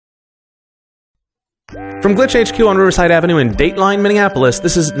From Glitch HQ on Riverside Avenue in Dateline, Minneapolis,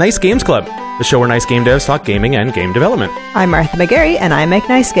 this is Nice Games Club, the show where nice game devs talk gaming and game development. I'm Martha McGarry, and I make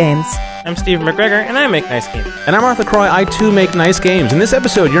nice games. I'm Steve McGregor, and I make nice games. And I'm Arthur Croy, I too make nice games. In this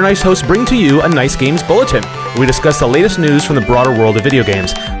episode, your nice hosts bring to you a Nice Games Bulletin, where we discuss the latest news from the broader world of video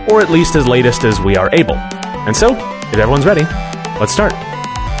games, or at least as latest as we are able. And so, if everyone's ready, let's start.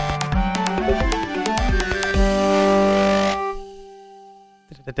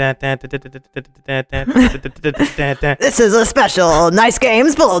 This is a special Nice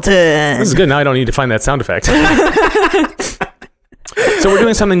Games Bulletin. This is good. Now I don't need to find that sound effect. So we're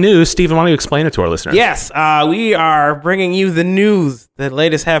doing something new. Stephen, why don't you explain it to our listeners? Yes, we are bringing you the news, the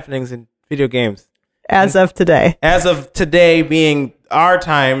latest happenings in video games. As of today. As of today being our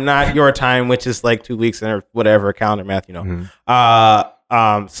time, not your time, which is like 2 weeks or whatever, calendar math, you know. Mm-hmm.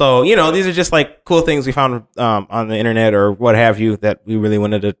 So, you know, these are just like cool things we found on the internet or what have you that we really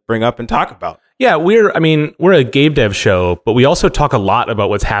wanted to bring up and talk about. Yeah, we're a game dev show, but we also talk a lot about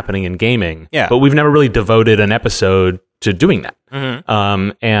what's happening in gaming. Yeah. But we've never really devoted an episode to doing that. Mm-hmm.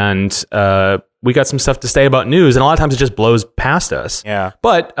 And we got some stuff to say about news, and a lot of times it just blows past us. Yeah.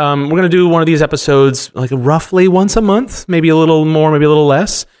 But we're going to do one of these episodes like roughly once a month, maybe a little more, maybe a little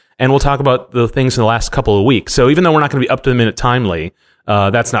less, and we'll talk about the things in the last couple of weeks. So even though we're not going to be up to the minute timely,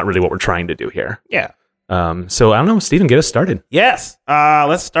 that's not really what we're trying to do here. Yeah. So I don't know, Stephen, get us started. Yes.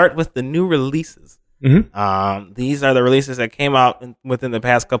 Let's start with the new releases. Mm-hmm. These are the releases that came out within the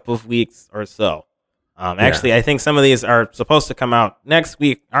past couple of weeks or so. Actually, I think some of these are supposed to come out next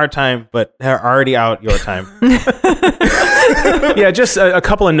week, our time, but they're already out your time. Yeah, just a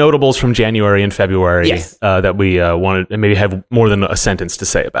couple of notables from January and February Yes. that we wanted and maybe have more than a sentence to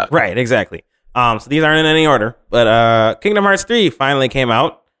say about. Right, exactly. So these aren't in any order, but Kingdom Hearts 3 finally came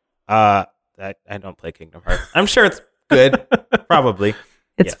out. I don't play Kingdom Hearts. I'm sure it's good, probably.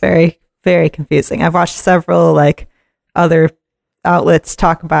 It's Yes. very, very confusing. I've watched several other outlets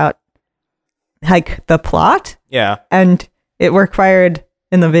talk about the plot, Yeah. and it required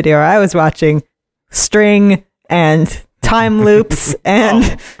in the video I was watching string and time loops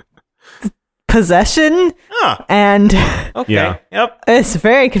and possession, and Okay. Yeah. Yep. it's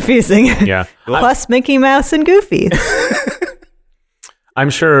very confusing. Yeah. Plus Mickey Mouse and Goofy. I'm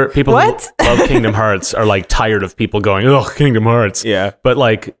sure people What? who love Kingdom Hearts are like tired of people going, "Oh, Kingdom Hearts." Yeah. But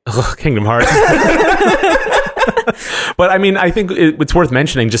like, ugh, Kingdom Hearts. But I mean, I think it's worth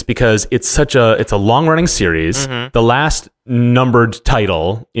mentioning just because it's a long running series. Mm-hmm. The last numbered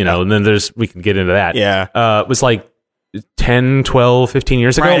title, you know, and then we can get into that. Yeah. Was like 10, 12, 15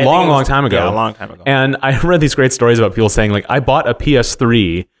 years ago, Right, I think long time ago. Yeah, a long time ago. And I read these great stories about people saying like, I bought a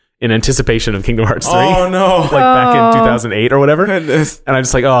PS3 in anticipation of Kingdom Hearts 3. Oh, no. Like back in 2008 or whatever. Goodness. And I'm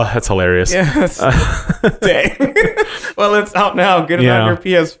just like, oh, that's hilarious. Yes. Dang. Well, it's out now. Get it Yeah. on your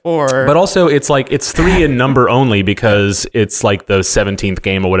PS4. But also, it's like, it's 3 in number only because it's like the 17th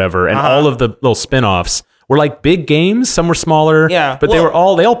game or whatever. And all of the little spin-offs were like big games. Some were smaller. Yeah, But they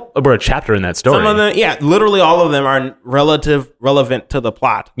all were a chapter in that story. some of them, yeah, literally all of them are relevant to the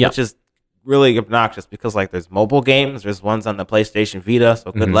plot, Yeah. which is really obnoxious because like there's mobile games, there's ones on the PlayStation Vita,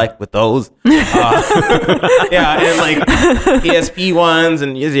 so good luck with those. Yeah, and like PSP ones,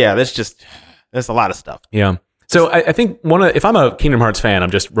 and yeah, there's a lot of stuff. Yeah. So I think if I'm a Kingdom Hearts fan,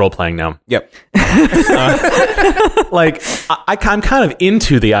 I'm just role-playing now. Yep. Like I'm kind of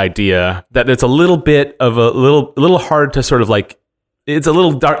into the idea that it's a little bit of a little hard to sort of like, it's a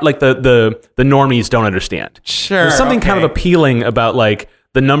little dark, like the normies don't understand. Sure. There's something kind of appealing about like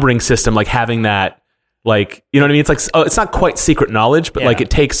the numbering system, like having that, like, you know what I mean? It's like, it's not quite secret knowledge, but Yeah. like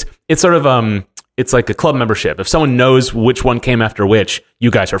it's sort of, it's like a club membership. If someone knows which one came after which,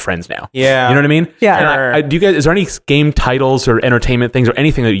 you guys are friends now. Yeah. You know what I mean? Yeah. And is there any game titles or entertainment things or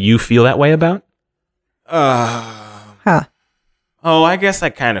anything that you feel that way about? Huh. Oh, I guess I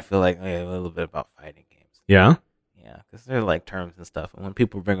kind of feel like a little bit about fighting games. Yeah. Yeah, because they're like terms and stuff, and when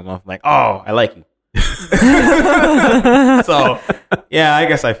people bring them up, I'm like, oh, I like you. So, yeah, I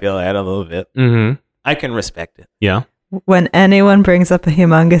guess I feel that a little bit. Mm-hmm. I can respect it. Yeah. When anyone brings up a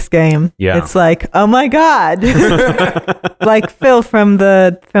humongous game, Yeah. it's like, oh my god! Like Phil from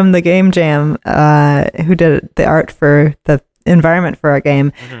the Game Jam, who did the art for the environment for our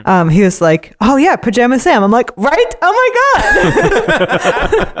game. He was like, "Oh yeah, Pajama Sam." I'm like, "Right? Oh my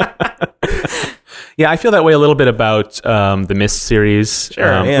god!" Yeah, I feel that way a little bit about the Myst series. Sure,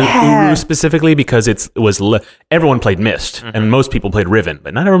 yeah. Yeah. Uru specifically, because everyone played Myst, and most people played Riven,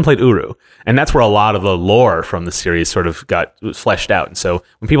 but not everyone played Uru. And that's where a lot of the lore from the series sort of got fleshed out. And so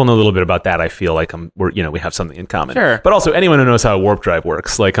when people know a little bit about that, I feel like we have something in common. Sure. But also anyone who knows how a warp drive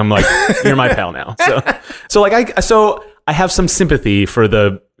works, like I'm like, you're my pal now. So I have some sympathy for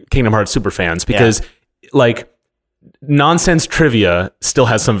the Kingdom Hearts super fans because like nonsense trivia still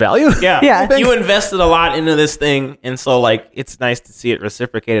has some value. Yeah. You invested a lot into this thing, and so like it's nice to see it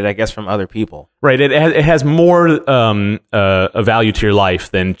reciprocated, I guess, from other people. Right. It has more a value to your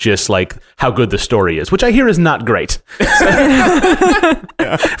life than just like how good the story is, which I hear is not great.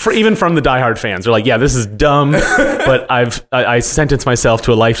 Even from the diehard fans, they're like, "Yeah, this is dumb," but I sentenced myself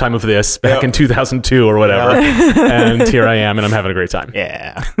to a lifetime of this back in 2002 or whatever, and here I am, and I'm having a great time.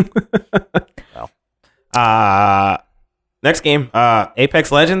 Yeah. Well, next game,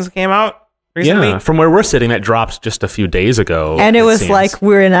 Apex Legends came out recently. Yeah, from where we're sitting, that dropped just a few days ago. And it was seems. like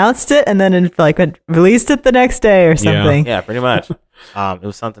we announced it and then it released it the next day or something. Yeah, pretty much. It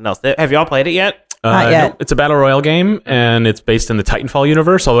was something else. Have y'all played it yet? Not yet. No, it's a battle royale game, and it's based in the Titanfall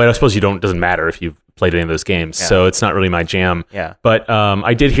universe. Although I suppose doesn't matter if you've played any of those games, so it's not really my jam. Yeah. But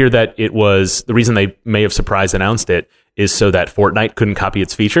I did hear that it was the reason they may have surprise announced it is so that Fortnite couldn't copy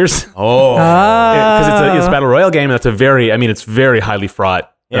its features. Oh, Because it's a battle royale game. That's it's very highly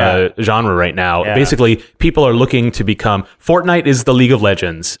fraught genre right now. Yeah. Basically, people are looking to become. Fortnite is the League of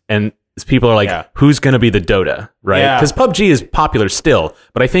Legends, and people are like, who's going to be the Dota, right? Because PUBG is popular still,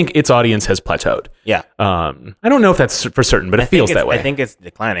 but I think its audience has plateaued. Yeah. I don't know if that's for certain, but it feels that way. I think it's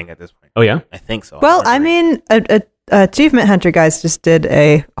declining at this point. Oh, yeah? I think so. Well, I mean, Achievement Hunter guys just did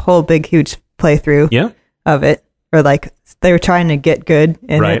a whole big, huge playthrough of it. Or like they were trying to get good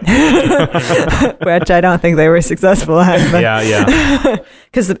in it, which I don't think they were successful at. But Yeah.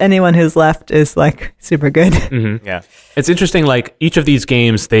 Because anyone who's left is like super good. Mm-hmm. Yeah. It's interesting, like each of these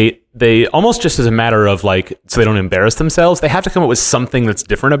games, they almost just as a matter of like, so they don't embarrass themselves, they have to come up with something that's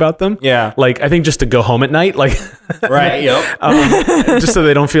different about them. Yeah. Like, I think just to go home at night, like, Right. Yep. just so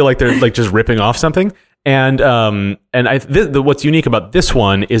they don't feel like they're like just ripping off something. And what's unique about this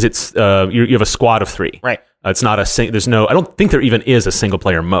one is it's you have a squad of 3. Right. It's not there's no, I don't think there even is a single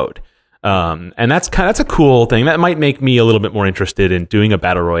player mode. And that's a cool thing. That might make me a little bit more interested in doing a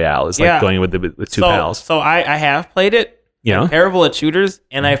battle royale. Is like going with two pals. So I have played it. Yeah. I'm terrible at shooters,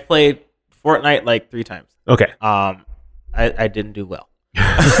 and I've played Fortnite like 3 times. Okay. I didn't do well.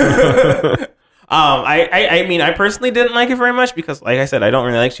 I mean, I personally didn't like it very much because, like I said, I don't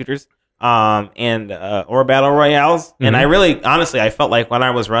really like shooters. Or battle royales. And I really, honestly, I felt like when I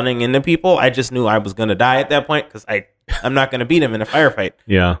was running into people, I just knew I was going to die at that point because I'm not going to beat them in a firefight.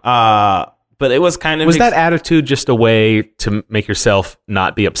 Yeah. But it was kind of... Was that attitude just a way to make yourself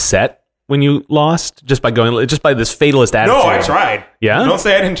not be upset when you lost? Just by this fatalist attitude? No, I tried. Yeah? Don't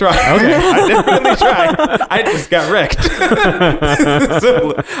say I didn't try. Okay. I definitely tried. I just got wrecked.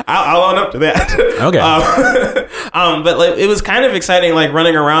 So, I'll own up to that. Okay. But like, it was kind of exciting, like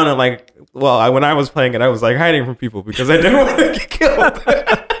running around and like, when I was playing it, I was like hiding from people because I didn't want to get killed.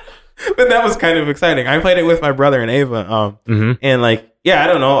 But that was kind of exciting. I played it with my brother and Ava. And like, I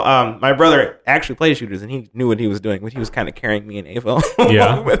don't know. My brother actually plays shooters and he knew what he was doing, but he was kind of carrying me and Ava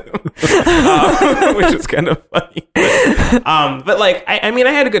along with him, which is kind of funny. But like, I mean,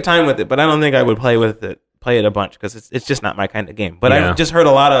 I had a good time with it, but I don't think I would play it a bunch because it's just not my kind of game. But I've just heard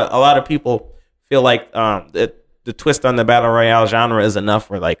a lot of people feel like the twist on the battle royale genre is enough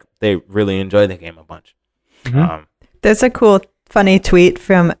where like they really enjoy the game a bunch. There's a cool, funny tweet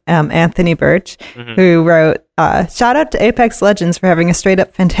from Anthony Birch, who wrote, shout out to Apex Legends for having a straight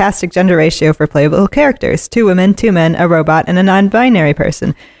up fantastic gender ratio for playable characters. 2 women, 2 men, a robot, and a non-binary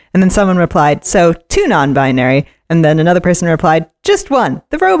person. And then someone replied, so 2 non-binary. And then another person replied, just 1.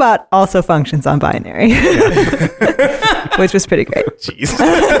 The robot also functions on binary. Which was pretty great. Jeez.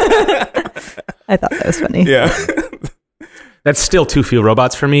 I thought that was funny. Yeah. That's still too few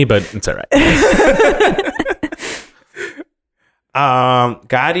robots for me, but it's all right.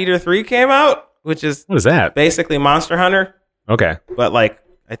 God Eater 3 came out, which is What is that? basically Monster Hunter, Okay. but like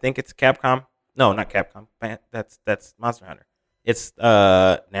I think it's Capcom. No, not Capcom. That's Monster Hunter. It's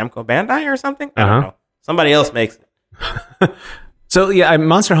Namco Bandai or something. I don't know. Somebody else makes it. So yeah,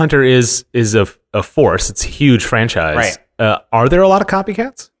 Monster Hunter is a force. It's a huge franchise. Right. Are there a lot of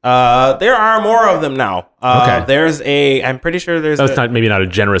copycats? There are more of them now. Okay. I'm pretty sure there's That's maybe not a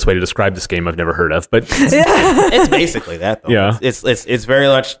generous way to describe this game I've never heard of, but it's basically that though. Yeah. It's very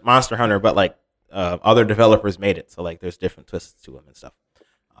much Monster Hunter, but like other developers made it. So like there's different twists to them and stuff.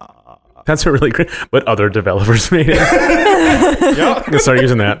 that's a really great. But other developers made it. I'm gonna start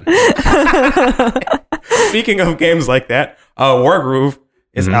using that. Speaking of games like that, Wargroove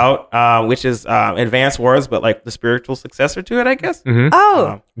is out, which is Advanced Wars, but like the spiritual successor to it, I guess.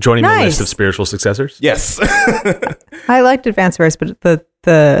 Oh, Joining the nice. list of spiritual successors. Yes. I liked Advanced Wars, but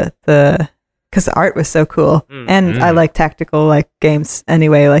the because the art was so cool, and I like tactical like games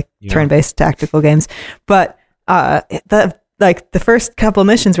anyway, like turn-based tactical games. But the first couple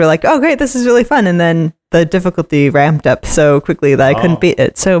missions were like, oh great, this is really fun, and then the difficulty ramped up so quickly that I couldn't beat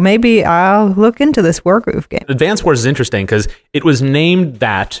it. So maybe I'll look into this Wargroove game. Advance Wars is interesting because it was named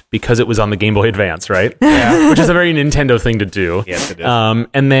that because it was on the Game Boy Advance, right? Yeah. Which is a very Nintendo thing to do. Yes, it is.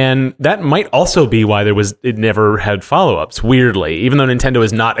 And then that might also be why it never had follow-ups, weirdly, even though Nintendo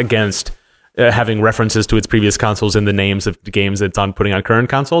is not against having references to its previous consoles in the names of the games it's on putting on current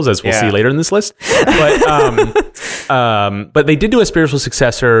consoles, as we'll see later in this list. But they did do a spiritual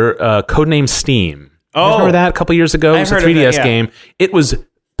successor, codenamed Steam. Oh, remember that a couple years ago? It was a 3DS game. It was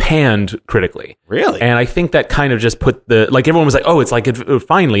panned critically. Really? And I think that kind of just put everyone was like, oh, it's like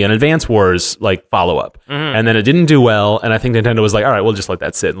finally an Advance Wars like follow-up. And then it didn't do well, and I think Nintendo was like, all right, we'll just let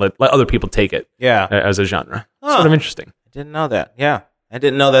that sit and let other people take it as a genre. Sort of interesting. I didn't know that. Yeah. I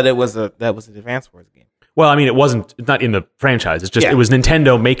didn't know that it was an Advance Wars game. Well, I mean, it's not in the franchise. It's just it was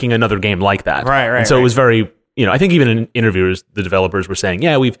Nintendo making another game like that. Right. And so it was very... I think even in interviews, the developers were saying,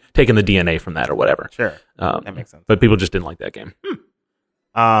 yeah, we've taken the DNA from that or whatever. Sure. That makes sense. But people just didn't like that game.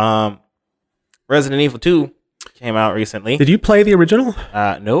 Resident Evil 2 came out recently. Did you play the original?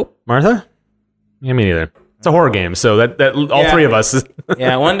 Nope. Martha? Yeah, me neither. It's a horror game, so that all three of us.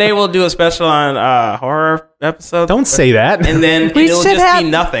 Yeah, one day we'll do a special on horror episodes. Don't say that. And then it'll just be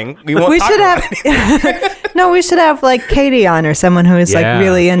nothing. We won't talk about it. No, we should have like Katie on or someone who is like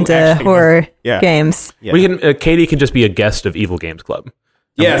really into horror games. Yeah. We can. Katie can just be a guest of Evil Games Club.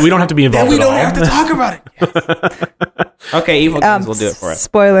 Yes. We don't have to be involved. We don't have to talk about it. Yes. Okay, Evil Games will do it for us.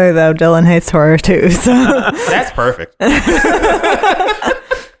 Spoiler though, Dylan hates horror too. So that's perfect.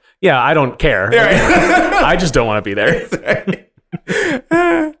 Yeah, I don't care. I just don't want to be there.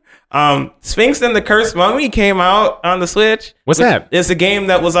 Sphinx and the Cursed Mummy came out on the Switch. What's that? It's a game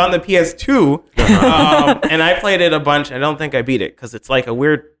that was on the PS2, and I played it a bunch. I don't think I beat it because it's like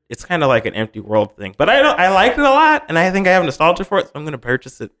it's kind of like an empty world thing. But I liked it a lot, and I think I have nostalgia for it, so I'm going to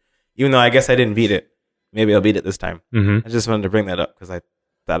purchase it, even though I guess I didn't beat it. Maybe I'll beat it this time. I just wanted to bring that up because I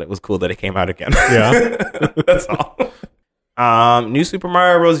thought it was cool that it came out again. Yeah, that's all. New Super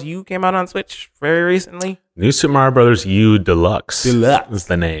Mario Bros. U came out on Switch very recently. New Super Mario Bros. U Deluxe is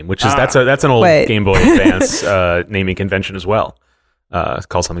the name, which is that's an old Game Boy Advance naming convention as well. It's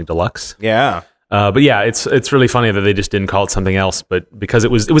called something Deluxe. Yeah. But yeah, it's really funny that they just didn't call it something else. But because it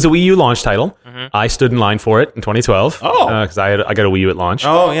was a Wii U launch title, I stood in line for it in 2012. Because I got a Wii U at launch.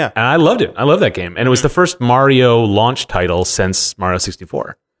 Oh yeah, and I loved it. I love that game, and it was the first Mario launch title since Mario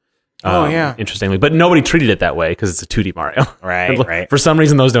 64. Interestingly, but nobody treated it that way because it's a 2D Mario. Right. For some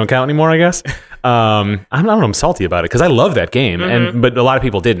reason, those don't count anymore, I guess. I don't know. I'm salty about it because I love that game, but a lot of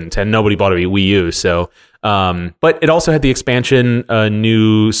people didn't, and nobody bought a Wii U. So, but it also had the expansion,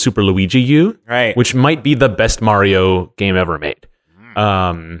 New Super Luigi U, which might be the best Mario game ever made.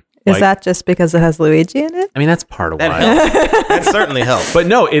 Is that just because it has Luigi in it? I mean, that's part of why. That certainly helps. But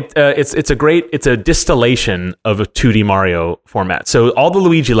no, it's a distillation of a 2D Mario format. So all the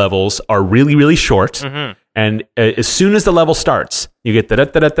Luigi levels are really, really short. And as soon as the level starts, you get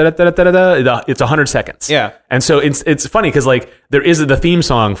it's 100 seconds. Yeah. And so it's funny because like there is the theme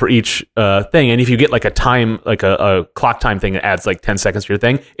song for each thing, and if you get like a time, like a clock time thing that adds like 10 seconds to your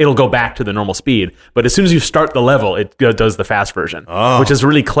thing, it'll go back to the normal speed. But as soon as you start the level, it does the fast version, which is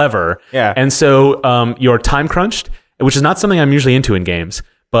really clever. Yeah. And so you're time crunched, which is not something I'm usually into in games.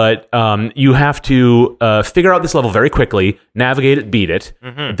 But you have to figure out this level very quickly, navigate it, beat it.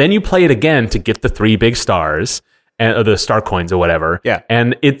 Then you play it again to get the 3 big stars, or the star coins or whatever. Yeah.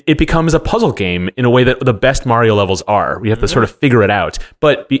 And it becomes a puzzle game in a way that the best Mario levels are. You have to sort of figure it out.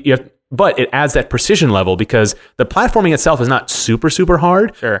 But it adds that precision level because the platforming itself is not super, super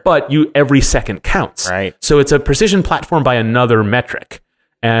hard. Sure. But every second counts. Right. So it's a precision platform by another metric.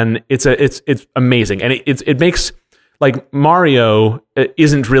 And it's amazing. And it makes... Like Mario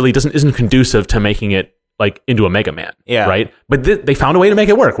isn't conducive to making it like into a Mega Man, right? But they found a way to make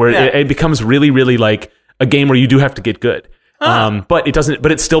it work where it becomes really, really like a game where you do have to get good. But it doesn't.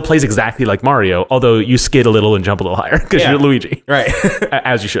 But it still plays exactly like Mario, although you skid a little and jump a little higher because you're Luigi, right?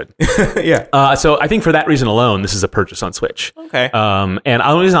 As you should. Yeah. So I think for that reason alone, this is a purchase on Switch. Okay. And the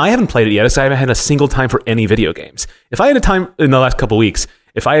only reason I haven't played it yet is I haven't had a single time for any video games. If I had a time in the last couple of weeks.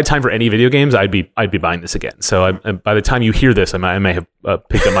 If I had time for any video games, I'd be buying this again. So by the time you hear this, I may have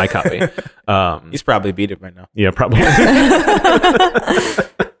picked up my copy. He's probably beat it right now. Yeah, probably.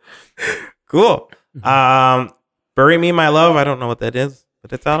 Cool. Bury Me, My Love. I don't know what that is,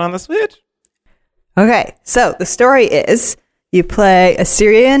 but it's out on the Switch. Okay, so the story is you play a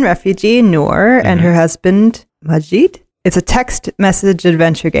Syrian refugee, Noor, and her husband, Majid. It's a text message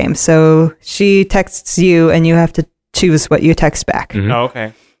adventure game. So she texts you, and you have to choose what you text back. Oh,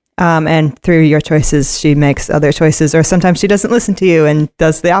 okay. And through your choices, she makes other choices, or sometimes she doesn't listen to you and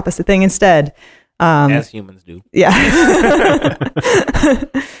does the opposite thing instead. As humans do. Yeah.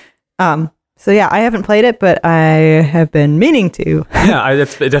 So yeah, I haven't played it, but I have been meaning to. Yeah,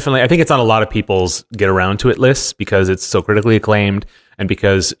 it's definitely. I think it's on a lot of people's get around to it lists because it's so critically acclaimed and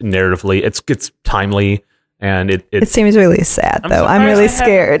because narratively it's timely and it seems really sad though. I'm surprised really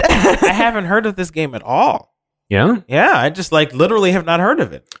scared. I haven't heard of this game at all. Yeah. Yeah, I just literally have not heard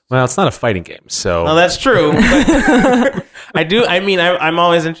of it. Well, it's not a fighting game, so. No, that's true. But I do. I mean, I'm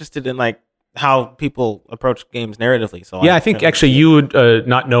always interested in how people approach games narratively. So yeah, I think actually you would,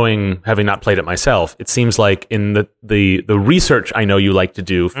 having not played it myself, it seems like in the research I know you like to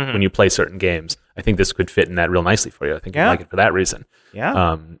do when you play certain games, I think this could fit in that real nicely for you. I think you like it for that reason.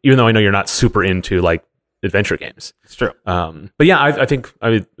 Yeah. Even though I know you're not super into adventure games. It's true. But yeah, I think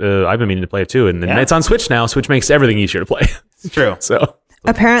I've been meaning to play it too, and it's on Switch now, so which makes everything easier to play. It's true. So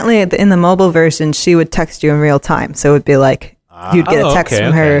apparently in the mobile version, she would text you in real time. So it would be like, you'd get a text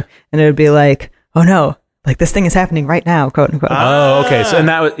from her and it would be like, oh no, this thing is happening right now, quote unquote. Oh, okay. So, and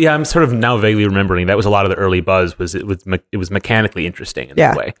that was, I'm sort of now vaguely remembering that was a lot of the early buzz it was mechanically interesting in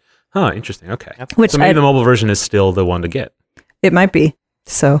that way. Huh, interesting. Okay. So maybe the mobile version is still the one to get. It might be.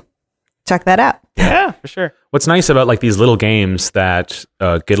 So check that out. Yeah, for sure. What's nice about these little games that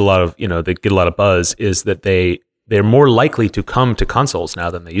get a lot of, they get a lot of buzz is that they're more likely to come to consoles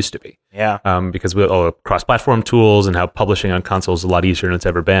now than they used to be. Yeah. Because with all the cross-platform tools and how publishing on consoles is a lot easier than it's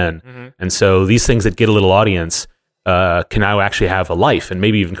ever been. Mm-hmm. And so these things that get a little audience can now actually have a life and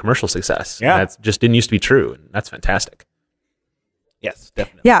maybe even commercial success. Yeah. And that just didn't used to be true. And that's fantastic. Yes,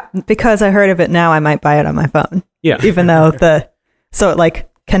 definitely. Yeah, because I heard of it now, I might buy it on my phone. Yeah. Even though so it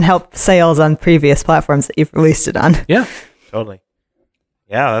can help sales on previous platforms that you've released it on. Yeah. Totally.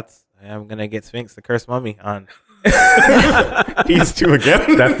 Yeah, I'm going to get Sphinx the Cursed Mummy on PS2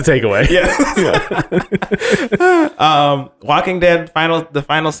 again. That's the takeaway. Yeah. Walking Dead the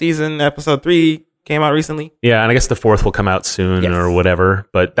final season, episode 3 came out recently. Yeah, and I guess the 4th will come out soon or whatever.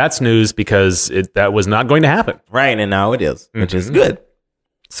 But that's news because that was not going to happen. Right, and now it is, which is good.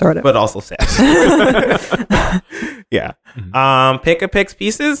 Sort of. But also sad. Yeah. Pick a Picks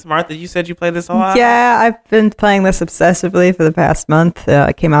Pieces. Martha, you said you played this a lot? Yeah, I've been playing this obsessively for the past month.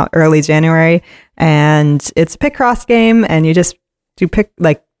 It came out early January, and it's a Picross game, and you have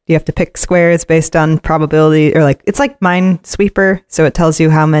to pick squares based on probability, or it's like Minesweeper, so it tells you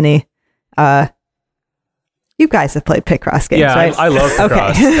how many. You guys have played Picross games, right? I love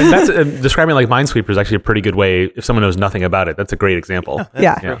Picross. Okay. And that's describing Minesweeper is actually a pretty good way if someone knows nothing about it. That's a great example.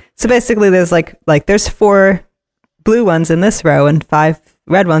 Yeah. So basically, there's there's 4 blue ones in this row and 5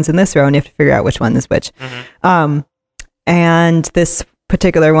 red ones in this row, and you have to figure out which one is which. Mm-hmm. And this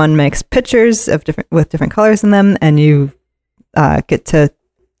particular one makes pictures with different colors in them, and you get to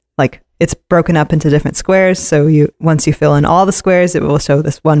it's broken up into different squares. So once you fill in all the squares, it will show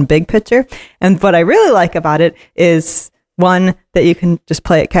this one big picture. And what I really like about it is 1, that you can just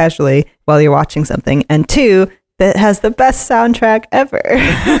play it casually while you're watching something, and 2, that has the best soundtrack ever.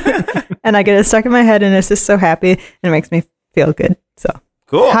 And I get it stuck in my head, and it's just so happy, and it makes me feel good. So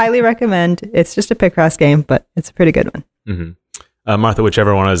cool. Highly recommend. It's just a Picross game, but it's a pretty good one. Mm-hmm. Martha,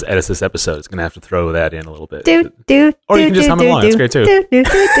 whichever one of us edits this episode is going to have to throw that in a little bit. Or you can just hum along. That's great too.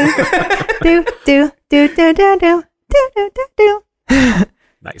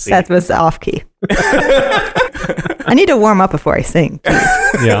 Nice. That was off key. I need to warm up before I sing.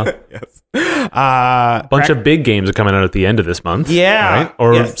 Yeah. Yes. Bunch of big games are coming out at the end of this month. Yeah. Right?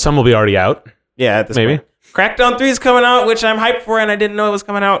 Or some will be already out. Yeah, at this maybe. point. Crackdown 3 is coming out, which I'm hyped for, and I didn't know it was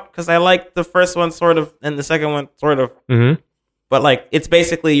coming out because I liked the first one sort of, and the second one sort of. Mm-hmm. But it's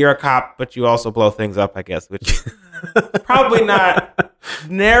basically you're a cop, but you also blow things up, I guess, which is probably not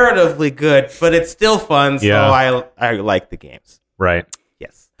narratively good, but it's still fun. So I like the games. Right.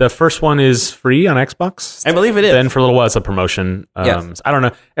 Yes. The first one is free on Xbox. I believe it is. Then for a little while it's a promotion. Yes. I don't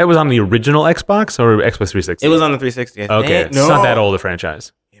know. It was on the original Xbox or Xbox 360? It was on the 360. Okay. It's not that old a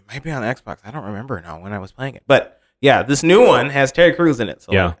franchise. It might be on Xbox. I don't remember now when I was playing it. But yeah, this new one has Terry Crews in it.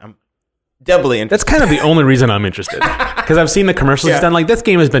 So I'm doubly interested. That's kind of the only reason I'm interested. Because I've seen the commercials done. This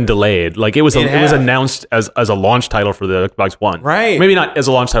game has been delayed. It was announced as a launch title for the Xbox One. Right. Maybe not as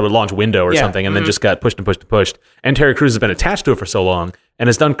a launch title, launch window or something, and then just got pushed and pushed and pushed. And Terry Crews has been attached to it for so long and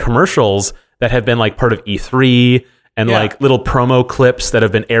has done commercials that have been part of E3 and little promo clips that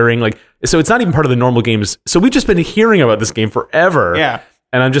have been airing. So it's not even part of the normal games. So we've just been hearing about this game forever. Yeah.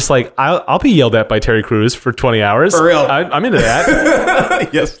 And I'm just I'll be yelled at by Terry Crews for 20 hours. For real. I'm into that.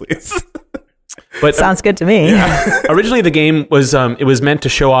 Yes, please. But Sounds good to me. originally, the game was it was meant to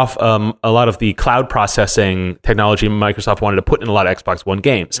show off a lot of the cloud processing technology Microsoft wanted to put in a lot of Xbox One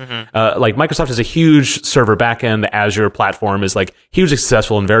games. Like Microsoft has a huge server backend. The Azure platform is like hugely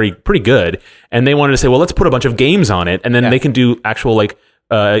successful and pretty good. And they wanted to say, well, let's put a bunch of games on it, and then they can do actual like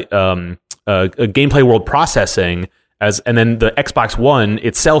gameplay world processing. And then the Xbox One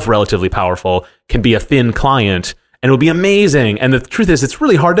itself, relatively powerful, can be a thin client. And it would be amazing. And the truth is, it's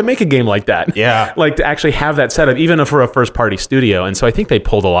really hard to make a game like that. Yeah. Like to actually have that setup, even for a first-party studio. And so I think they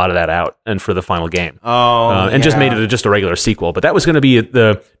pulled a lot of that out and for the final game. And just made it just a regular sequel. But that was going to be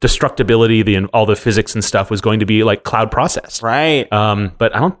the destructibility, all the physics and stuff was going to be like cloud processed. Right.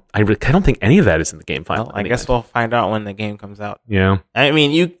 But I don't think any of that is in the game final. Well, I guess we'll find out when the game comes out. Yeah. I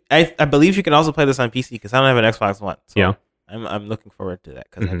mean, I believe you can also play this on PC because I don't have an Xbox One. So Yeah. I'm looking forward to that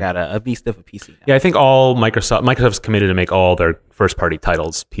because I got a beast of a PC now. Yeah, I think all Microsoft's committed to make all their first-party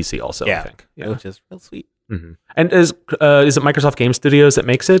titles PC also, I think. Yeah. Which is real sweet. And is it Microsoft Game Studios that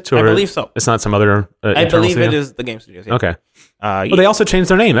makes it? Or I believe so. It's not some other I internal believe studio? it is the Game Studios. Yeah. Okay. Well, they also changed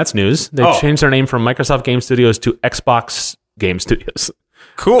their name. That's news. They changed their name from Microsoft Game Studios to Xbox Game Studios.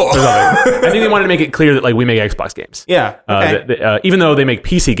 Cool. I think they wanted to make it clear that like we make Xbox games. Yeah. Okay. Even though they make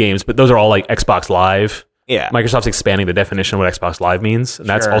PC games, but those are all like Xbox Live. Yeah. Microsoft's expanding the definition of what Xbox Live means, and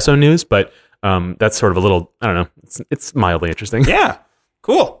that's Sure. also news. But that's sort of a little, I don't know. It's mildly interesting. Yeah.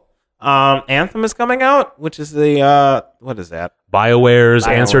 Cool. Anthem is coming out, which is the what is that? BioWare's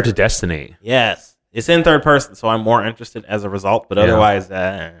answer BioWare. to Destiny. Yes. It's in third person, so I'm more interested as a result. But otherwise,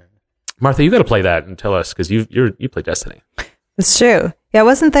 Martha, you got to play that and tell us because you play Destiny. It's true. Yeah,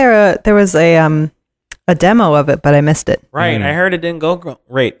 wasn't there was a demo of it, but I missed it. right. I heard it didn't go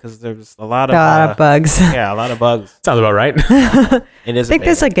great because there's a lot of A lot of bugs. Yeah, a lot of bugs. Sounds about right. It is. I think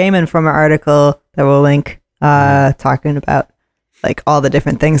there's a Game Informer article that we'll link talking about like all the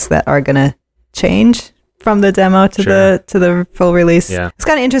different things that are gonna change from the demo to the full release. Yeah. It's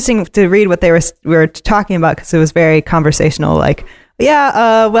kind of interesting to read what we were talking about because it was very conversational. Like,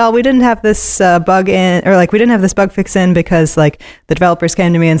 well, we didn't have this bug in, or like we didn't have this bug fix in because like the developers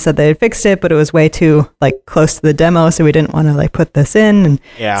came to me and said they had fixed it, but it was way too like close to the demo, so we didn't want to like put this in. And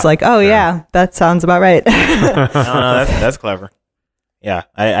it's like, that sounds about right. No, that's clever. Yeah,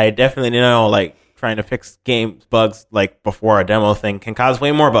 I definitely know like trying to fix game bugs like before a demo thing can cause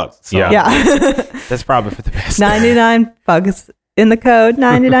way more bugs. So Yeah. that's probably for the best. 99 bugs in the code,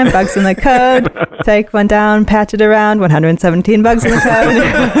 99 bugs in the code. Take one down, patch it around, 117 bugs in the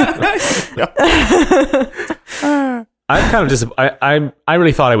code. I'm kind of just I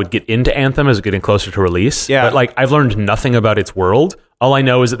really thought I would get into Anthem as getting closer to release. Yeah. But like I've learned nothing about its world. All I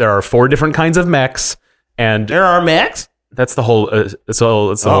know is that there are 4 different kinds of mechs, and There are mechs? that's the whole it's the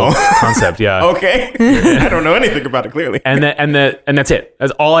whole concept. Yeah. Okay. I don't know anything about it clearly. And that's it.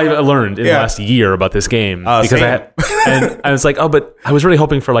 That's all I learned in the last year about this game because and I was like, but I was really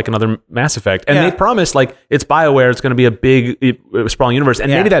hoping for like another Mass Effect, and they promised like it's BioWare, it's going to be a big sprawling universe,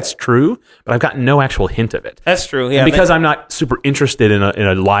 and maybe that's true, but I've gotten no actual hint of it. That's true. Yeah. And because I'm not super interested in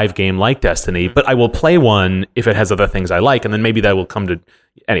a live game like Destiny, but I will play one if it has other things I like, and then maybe that will come to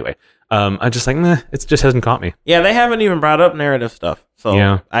anyway. I'm just like, it just hasn't caught me. Yeah, they haven't even brought up narrative stuff. So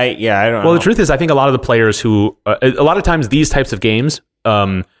I don't know. Well, the truth is, I think a lot of the players who, a lot of times these types of games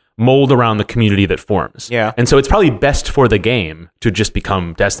mold around the community that forms. Yeah. And so it's probably best for the game to just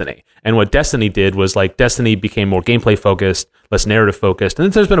become Destiny. And what Destiny did was like Destiny became more gameplay focused, less narrative focused,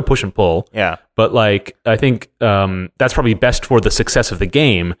 and there's been a push and pull. Yeah. But like, I think that's probably best for the success of the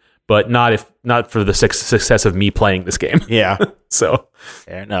game, but not for the success of me playing this game. Yeah. So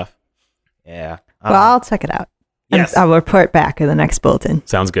Fair enough. Yeah. Well, I'll check it out. Yes. And I'll report back in the next bulletin.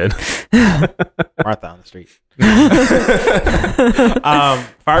 sounds good. Martha on the street.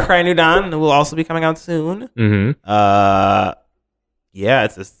 Far Cry New Dawn will also be coming out soon. Mm-hmm. Yeah,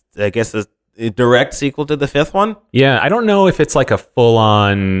 I guess a direct sequel to the 5th one. Yeah, I don't know if it's like a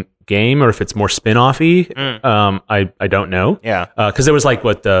full-on game or if it's more spin-offy. I don't know. Yeah. Because there was like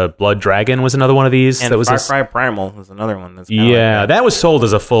the Blood Dragon was another one of these. And that was Far Cry Primal was another one. That's kinda yeah, like that was sold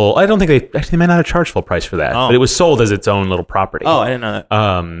as a full. I don't think they might not have charged full price for that, but it was sold as its own little property. Oh, I didn't know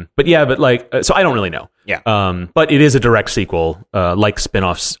that. But yeah, but like, so I don't really know. Yeah. But it is a direct sequel, like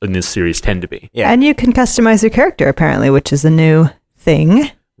spin-offs in this series tend to be. Yeah. And you can customize your character apparently, which is a new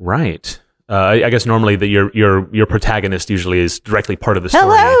thing. Right. I guess normally your protagonist usually is directly part of the story.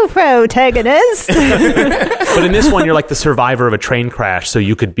 Hello, protagonist. But in this one, you're like the survivor of a train crash, so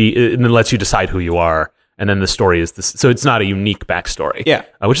you could be, and it lets you decide who you are, and then the story is this. So it's not a unique backstory. Yeah.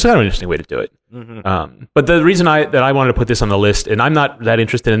 Which is kind of an interesting way to do it. But the reason that I wanted to put this on the list, and I'm not that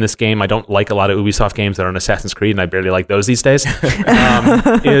interested in this game. I don't like a lot of Ubisoft games that are on Assassin's Creed, and I barely like those these days.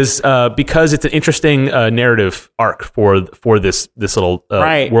 Is because it's an interesting narrative arc for this little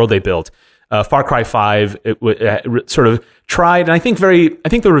world they built. Far Cry 5 sort of tried, and I think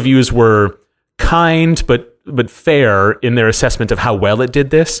the reviews were kind but fair in their assessment of how well it did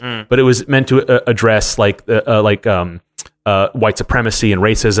this. But it was meant to address white supremacy and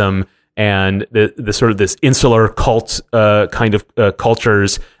racism and the sort of this insular cult kind of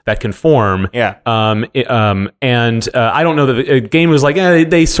cultures that can form. Yeah. And I don't know that the game was like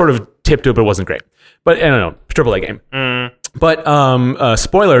they sort of tipped to it, but it wasn't great. But I don't know, AAA game. But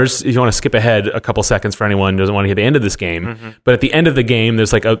spoilers, if you want to skip ahead a couple seconds for anyone who doesn't want to hear the end of this game. But at the end of the game,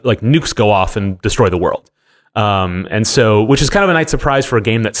 there's like nukes go off and destroy the world. And so, which is kind of a nice surprise for a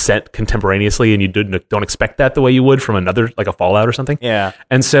game that's set contemporaneously, and you don't expect that the way you would from another, like a Fallout or something. Yeah.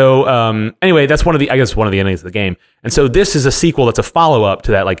 And so, anyway, that's one of the endings of the game. And so this is a sequel that's a follow up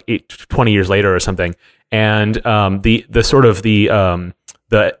to that, like 20 years later or something. And the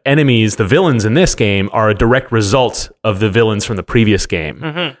enemies, the villains in this game, are a direct result of the villains from the previous game.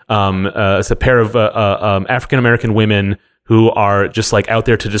 It's a pair of African American women who are just like out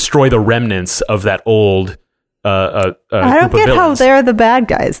there to destroy the remnants of that old. I don't get how they're the bad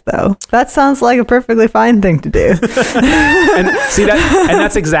guys, though. That sounds like a perfectly fine thing to do. And see that, and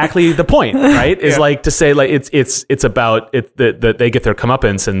that's exactly the point, right? Is like to say like it's about it that they get their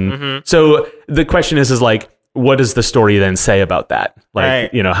comeuppance, and so the question is like, what does the story then say about that?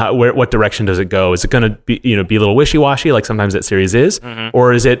 Like, what direction does it go? Is it going to be be a little wishy washy, like sometimes that series is,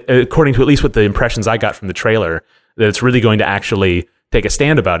 or is it, according to at least what the impressions I got from the trailer, that it's really going to actually take a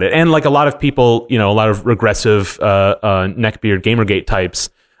stand about it? And like a lot of people, a lot of regressive neckbeard Gamergate types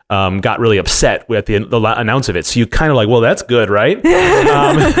got really upset with the announce of it. So you kind of like, well, that's good, right?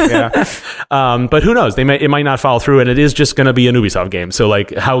 But who knows? It might not follow through, and it is just going to be a Ubisoft game. So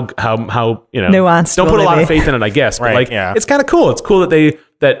like, how nuanced? Don't put a lot of faith in it, I guess. But it's kind of cool. It's cool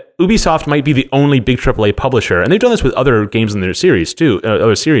that Ubisoft might be the only big AAA publisher, and they've done this with other games in their series too.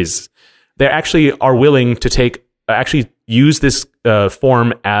 Other series, they actually are willing to use this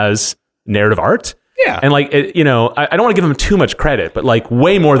form as narrative art. Yeah. And like, I don't want to give them too much credit, but like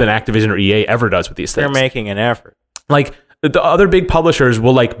way more than Activision or EA ever does with these things. They're making an effort. Like the other big publishers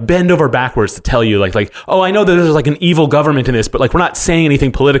will like bend over backwards to tell you like, oh, I know that there's like an evil government in this, but like we're not saying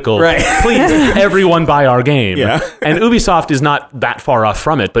anything political. Right. Please, everyone buy our game. Yeah. And Ubisoft is not that far off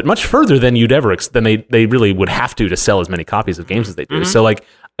from it, but much further than you'd ever than they really would have to sell as many copies of games as they do. So like,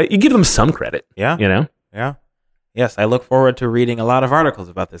 you give them some credit. Yeah. Yeah. Yes, I look forward to reading a lot of articles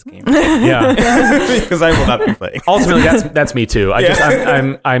about this game. Yeah, because I will not be playing. Ultimately, that's me too.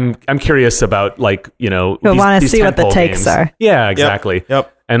 I'm curious about like you'll want to see what the takes are. Yeah, exactly.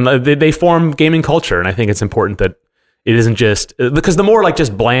 Yep. And they form gaming culture, and I think it's important that it isn't just because the more like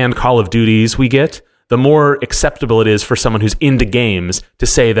just bland Call of Duties we get, the more acceptable it is for someone who's into games to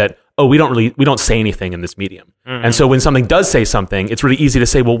say that, oh, we don't say anything in this medium. And so when something does say something, it's really easy to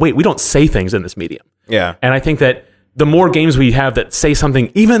say, well, wait, we don't say things in this medium. Yeah. And I think that the more games we have that say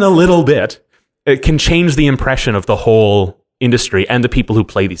something even a little bit, it can change the impression of the whole industry and the people who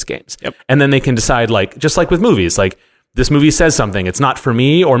play these games. Yep. And then they can decide, like, just like with movies, like, this movie says something, it's not for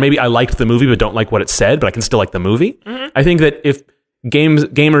me, or maybe I liked the movie but don't like what it said, but I can still like the movie. I think that if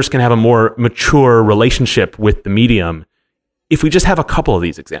gamers can have a more mature relationship with the medium, if we just have a couple of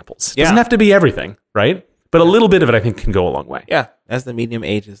these examples. It doesn't have to be everything, right? But a little bit of it, I think, can go a long way. Yeah, as the medium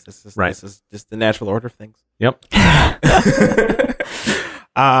ages, this is just the natural order of things. Yep.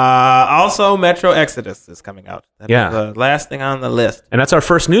 Also, Metro Exodus is coming out. That is the last thing on the list. And that's our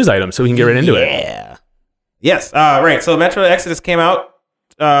first news item, so we can get right into it. Yeah. Yes. Right. So Metro Exodus came out.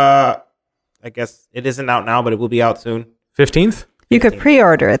 I guess it isn't out now, but it will be out soon. 15th? You could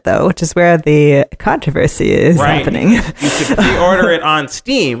pre-order it, though, which is where the controversy is happening. You could pre-order it on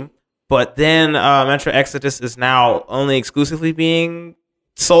Steam, but then Metro Exodus is now only exclusively being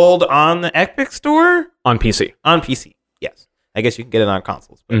sold on the Epic Store? On PC. On PC, yes. I guess you can get it on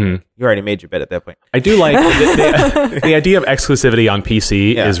consoles, but you already made your bet at that point. I do like the idea of exclusivity on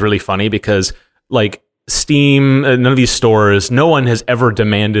PC is really funny because, like, Steam, none of these stores, no one has ever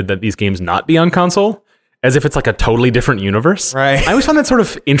demanded that these games not be on console, as if it's like a totally different universe. Right. I always found that sort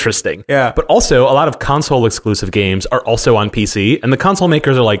of interesting. Yeah. But also, a lot of console exclusive games are also on PC, and the console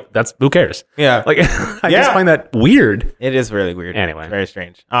makers are like, who cares? Yeah. Like, I just find that weird. It is really weird. Anyway. It's very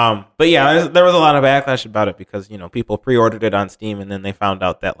strange. But yeah, there was a lot of backlash about it because, people pre-ordered it on Steam and then they found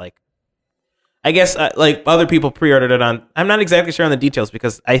out that, like, I guess like other people pre-ordered it on. I'm not exactly sure on the details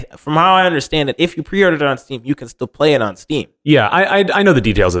because from how I understand it, if you pre-ordered it on Steam, you can still play it on Steam. Yeah, I know the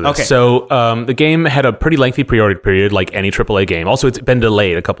details of this. Okay. So the game had a pretty lengthy pre-order period, like any AAA game. Also, it's been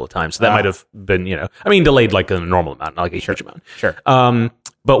delayed a couple of times, so that might have been, delayed like a normal amount, not like a huge amount. Sure.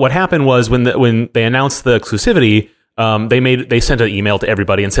 But what happened was when they announced the exclusivity, they sent an email to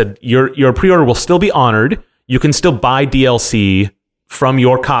everybody and said your pre-order will still be honored. You can still buy DLC from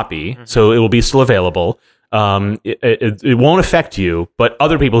your copy, so it will be still available. It won't affect you, but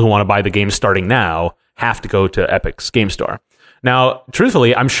other people who want to buy the game starting now have to go to Epic's Game Store. Now,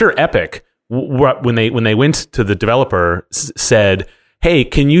 truthfully, I'm sure Epic, when they went to the developer, said, "Hey,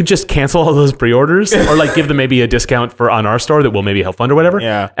 can you just cancel all those pre-orders, or like give them maybe a discount on our store that will maybe help fund or whatever?"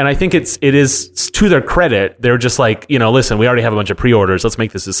 Yeah. And I think it is to their credit. They're just like, listen, we already have a bunch of pre-orders. Let's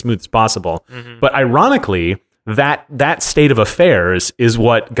make this as smooth as possible. But ironically, that state of affairs is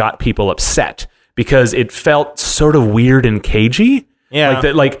what got people upset because it felt sort of weird and cagey. Yeah.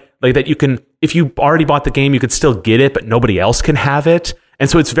 Like that you can, if you already bought the game, you could still get it, but nobody else can have it. And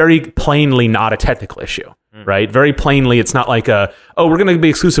so it's very plainly not a technical issue, right? Very plainly, it's not like we're going to be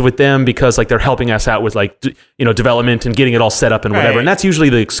exclusive with them because like they're helping us out with like, development and getting it all set up and whatever. Right. And that's usually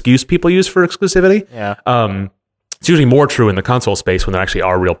the excuse people use for exclusivity. Yeah. It's usually more true in the console space when there actually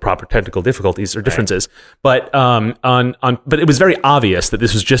are real proper technical difficulties or differences. But but it was very obvious that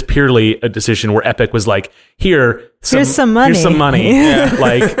this was just purely a decision where Epic was like, here's some money. Here's some money.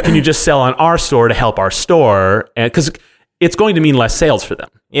 Like, can you just sell on our store to help our store? And because it's going to mean less sales for them.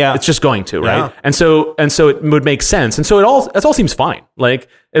 Yeah. It's just going to, right? Yeah. And so it would make sense. And so it all seems fine. Like,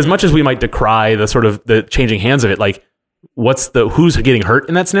 as much as we might decry the sort of the changing hands of it, like who's getting hurt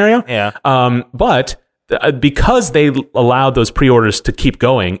in that scenario? Yeah. But because they allowed those pre-orders to keep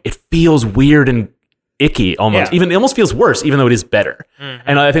going, it feels weird and icky almost. Yeah. It almost feels worse, even though it is better.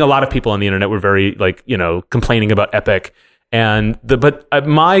 And I think a lot of people on the internet were very complaining about Epic. And the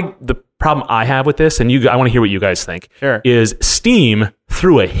problem I have with this, and I want to hear what you guys think, Sure. is Steam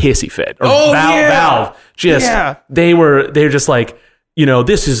threw a hissy fit. Or Oh, Valve just they're just like,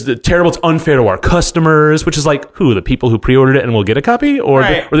 this is terrible. It's unfair to our customers, which is like the people who pre-ordered it and will get a copy, or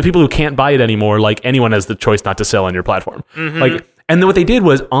Right. the people who can't buy it anymore. Like anyone has the choice not to sell on your platform. Like, and then what they did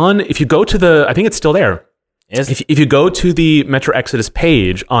was if you go to I think it's still there. If you go to the Metro Exodus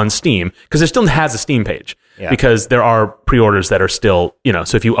page on Steam, because it still has a Steam page, because there are pre-orders that are still,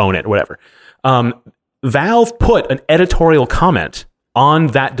 so if you own it, whatever. Valve put an editorial comment on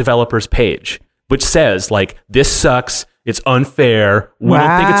that developer's page, which says like, this sucks. It's unfair. We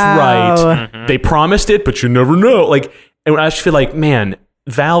don't think it's right. They promised it, but you never know. Like, and I just feel like, man,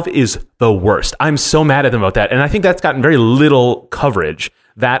 Valve is the worst. I'm so mad at them about that. And I think that's gotten very little coverage,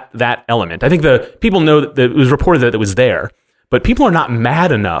 that element. I think the people know that it was reported that it was there, but people are not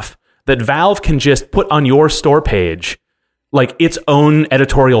mad enough that Valve can just put on your store page like its own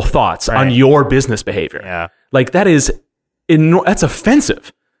editorial thoughts on your business behavior. Yeah. Like that's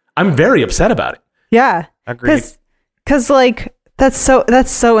offensive. I'm very upset about it. Yeah. Agreed. Because like that's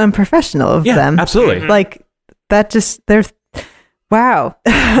so unprofessional of them. Absolutely. Like that they're wow.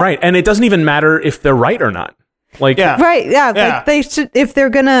 Right. And it doesn't even matter if they're right or not. Like, right. Yeah. Like they should, if they're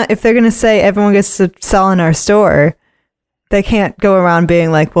gonna say everyone gets to sell in our store, they can't go around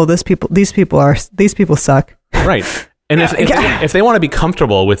being like, well, these people suck. Right. And if they want to be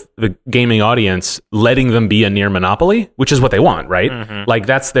comfortable with the gaming audience, letting them be a near monopoly, which is what they want, right? Like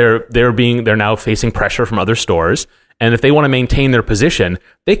that's they're now facing pressure from other stores. And if they want to maintain their position,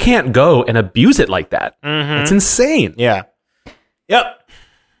 they can't go and abuse it like that. It's insane. Yeah. Yep.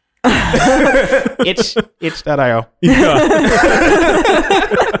 itch.io.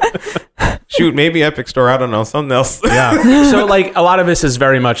 Shoot, maybe Epic Store. I don't know. Something else. Yeah. So like a lot of this is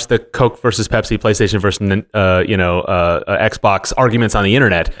very much the Coke versus Pepsi, PlayStation versus Xbox arguments on the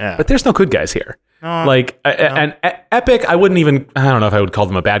internet. Yeah. But there's no good guys here. And Epic, I don't know if I would call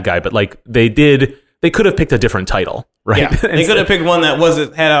them a bad guy, but like they could have picked a different title, right? Yeah. They could have picked one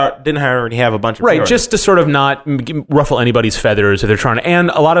that didn't already have a bunch of right, just to sort of not ruffle anybody's feathers if they're trying to. And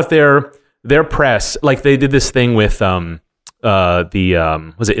a lot of their press, like they did this thing with was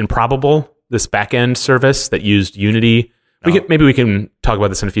it Improbable, this backend service that used Unity. Maybe we can talk about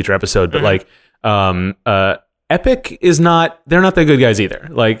this in a future episode, but like Epic is they're not the good guys either.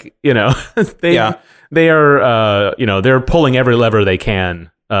 Like, they are they're pulling every lever they can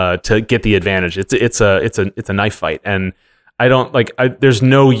to get the advantage. It's a knife fight, and I don't like. There's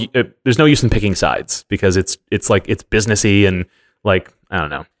no use in picking sides because it's businessy and like I don't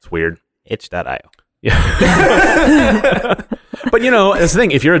know. It's weird. Itch.io. Yeah. But it's the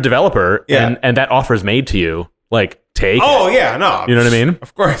thing. If you're a developer and that offer is made to you, like take. Oh yeah, no, You know what I mean?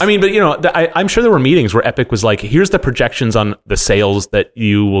 Of course. I mean, but I'm sure there were meetings where Epic was like, "Here's the projections on the sales that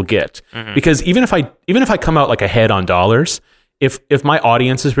you will get." Because even if I come out like ahead on dollars, if my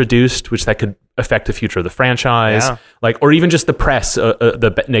audience is reduced, which that could affect the future of the franchise, or even just the press,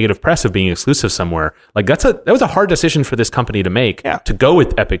 negative press of being exclusive somewhere, like that was a hard decision for this company to make to go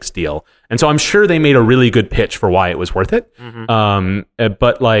with Epic's deal. And so I'm sure they made a really good pitch for why it was worth it.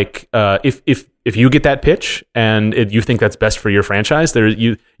 But like, if you get that pitch and you think that's best for your franchise,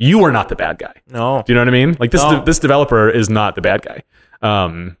 you are not the bad guy. No. Do you know what I mean? Like this developer is not the bad guy.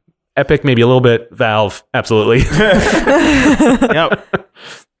 Epic, maybe a little bit. Valve, absolutely. Yep.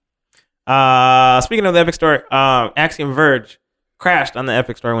 Speaking of the Epic Store, Axiom Verge crashed on the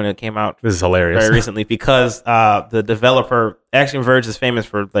Epic Store when it came out. This is hilarious. Very recently, because the developer Axiom Verge is famous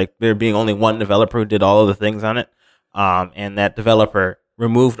for like there being only one developer who did all of the things on it, and that developer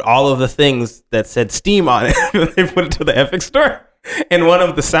removed all of the things that said Steam on it when they put it to the Epic Store. And one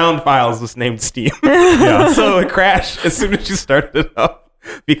of the sound files was named Steam. So it crashed as soon as you started it up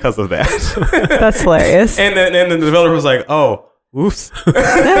because of that. That's hilarious. And then the developer was like, "Oh, oops."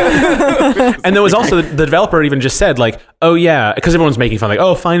 And there was also the developer even just said like, "Oh yeah," because everyone's making fun like,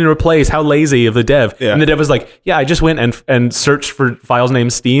 "Oh, find and replace, how lazy of the dev." Yeah. And the dev was like, "Yeah, I just went and searched for files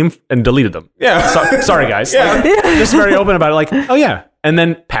named Steam and deleted them." Yeah. Sorry guys. Yeah. Like, just very open about it. Like, "Oh yeah," and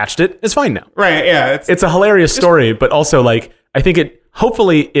then patched it. It's fine now. Right. Yeah. It's a hilarious story, but also like I think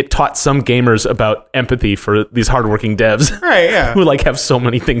hopefully it taught some gamers about empathy for these hardworking devs. Right. Yeah. Who like have so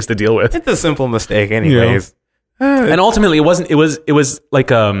many things to deal with. It's a simple mistake, anyways. And ultimately it was like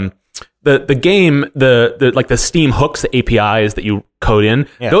the game, the like the Steam hooks, the APIs that you code in,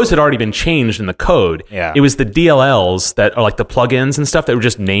 those had already been changed in the code. Yeah. It was the DLLs that are like the plugins and stuff that were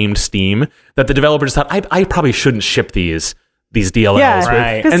just named Steam that the developer just thought, I probably shouldn't ship these DLLs. Yeah,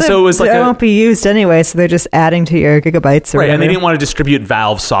 right. And so it was like it won't be used anyway, so they're just adding to your gigabytes or right, whatever. and they didn't want to distribute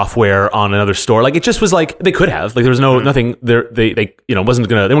Valve software on another store. Like it just was like they could have. Like there was nothing there. They weren't going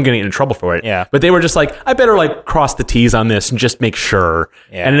to get in trouble for it. Yeah. But they were just like, I better like cross the T's on this and just make sure.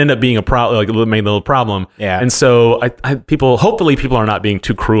 Yeah. And it ended up being a problem, like a little problem. Yeah. And so hopefully people are not being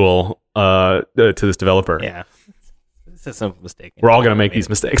too cruel to this developer. Yeah. It's a simple mistake. We're all going to make these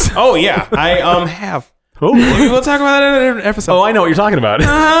mistakes. Oh yeah, I have. Oh. We'll talk about that in another episode. Oh, I know what you're talking about.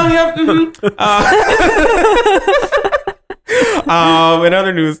 Yep. In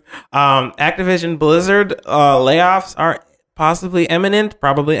other news, Activision Blizzard layoffs are possibly imminent,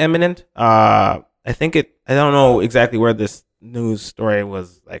 probably imminent. I don't know exactly where this news story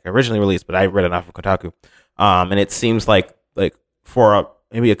was like originally released, but I read it off of Kotaku. And it seems like for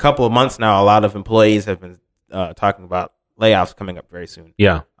maybe a couple of months now, a lot of employees have been talking about layoffs coming up very soon.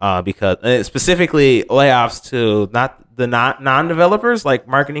 Yeah. Because specifically layoffs to non-developers like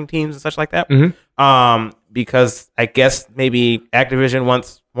marketing teams and such like that. Mm-hmm. Because I guess maybe Activision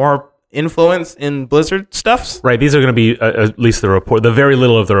wants more influence in Blizzard stuffs. Right. These are going to be at least the report. The very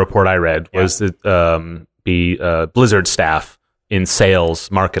little of the report I read was that be Blizzard staff in sales,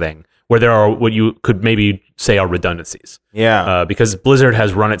 marketing, where there are what you could maybe say are redundancies. Yeah. Because Blizzard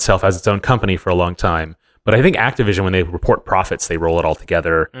has run itself as its own company for a long time. But I think Activision, when they report profits, they roll it all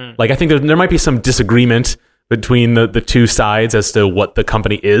together. Like I think there might be some disagreement between the two sides as to what the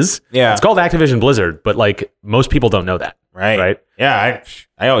company is. Yeah. It's called Activision Blizzard, but like most people don't know that. Right. Yeah.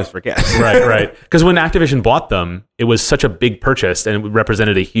 I always forget. Right. Because when Activision bought them, it was such a big purchase and it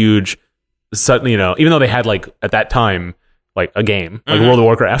represented a huge, even though they had like at that time, like a game, like World of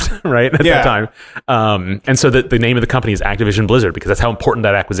Warcraft, right? At that time. And so the name of the company is Activision Blizzard because that's how important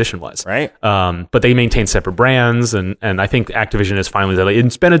that acquisition was. Right. But they maintain separate brands. And I think Activision is finally, like,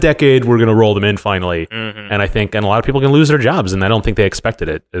 it's been a decade, we're going to roll them in finally. And I think, and a lot of people can lose their jobs and I don't think they expected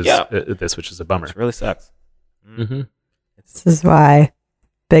it this, which is a bummer. It really sucks. This is why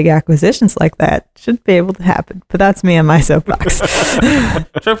big acquisitions like that should be able to happen. But that's me on my soapbox.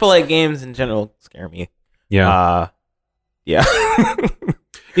 AAA games in general scare me. Yeah. Yeah.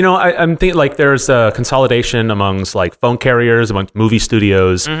 I'm thinking like there's a consolidation amongst like phone carriers, amongst movie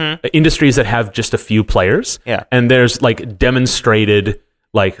studios, industries that have just a few players. Yeah. And there's like demonstrated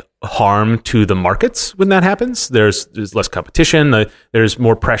like harm to the markets when that happens. There's less competition. There's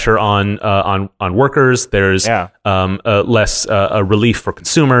more pressure on workers. There's less relief for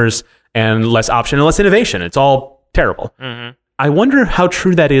consumers and less option and less innovation. It's all terrible. I wonder how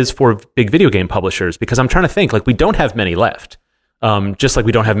true that is for big video game publishers because I'm trying to think like we don't have many left. Just like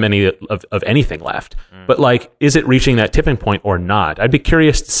we don't have many of anything left. But like, is it reaching that tipping point or not? I'd be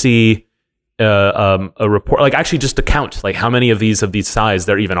curious to see a report, like actually just to count like how many of these size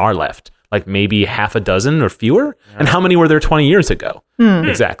there even are left. Like maybe half a dozen or fewer. And how many were there 20 years ago?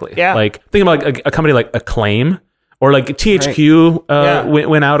 Exactly. Yeah. Like think about like a company like Acclaim Or like THQ Yeah.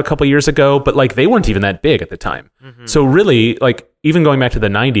 went out a couple years ago, but like they weren't even that big at the time. So really, like even going back to the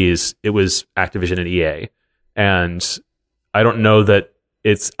 90s, it was Activision and EA. And I don't know that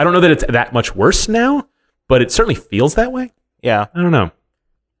it's that much worse now, but it certainly feels that way. Yeah. I don't know.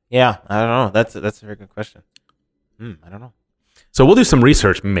 Yeah. I don't know. That's a very good question. I don't know. So we'll do some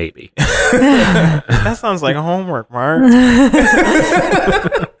research, maybe. That sounds like homework, Mark.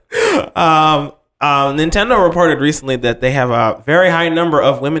 Nintendo reported recently that they have a very high number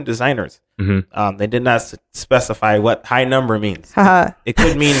of women designers. They did not specify what high number means. It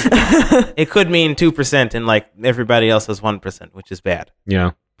could mean 2%, and like everybody else has 1%, which is bad.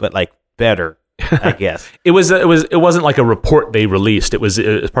 Yeah. But like better, I guess. It wasn't like a report they released. It was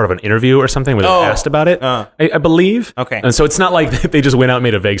part of an interview or something where they were asked about it. I believe. Okay. And so it's not like they just went out and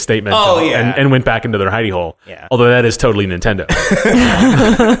made a vague statement. And went back into their hidey hole. Yeah. Although that is totally Nintendo.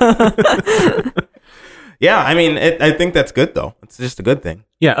 Yeah, I mean, I think that's good though. It's just a good thing.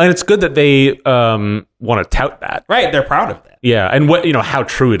 Yeah, and it's good that they want to tout that. Right, they're proud of that. Yeah, and how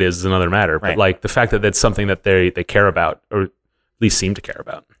true it is another matter. But Right. like the fact that that's something that they care about, or at least seem to care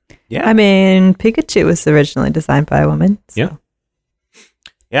about. Yeah. I mean, Pikachu was originally designed by a woman. So.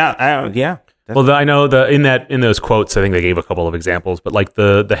 Yeah. Yeah. Well, I know in those quotes, I think they gave a couple of examples, but like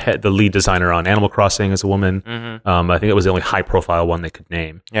the lead designer on Animal Crossing is a woman. I think it was the only high profile one they could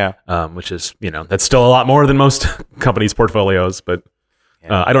name. Yeah. Which is that's still a lot more than most companies' portfolios, but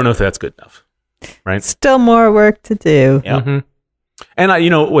I don't know if that's good enough. Right. Still more work to do. Yeah.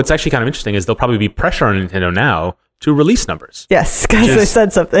 And what's actually kind of interesting is there'll probably be pressure on Nintendo now to release numbers. Yes, because they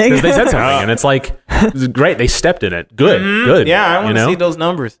said something. Because they said something, and it's like, great, they stepped in it. Good. Yeah, I want to see those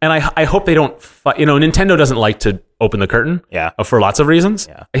numbers. And I hope they don't. Nintendo doesn't like to open the curtain. Yeah. For lots of reasons.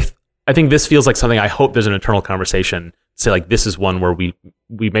 Yeah. I think this feels like something. I hope there's an internal conversation. Say like this is one where we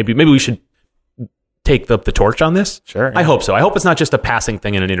maybe we should take the torch on this. Sure. I hope so. I hope it's not just a passing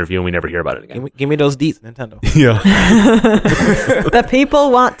thing in an interview and we never hear about it again. Give me those deets, Nintendo. Yeah. The people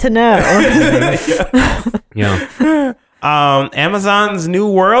want to know. Yeah. Amazon's New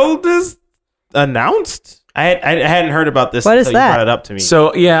World is announced. I hadn't heard about this. What is until that? You brought it up to me.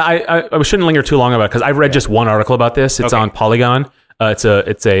 So yeah, I shouldn't linger too long about it because I've read just one article about this. It's on Polygon. It's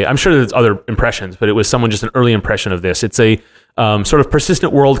a. I'm sure there's other impressions, but it was just an early impression of this. It's a sort of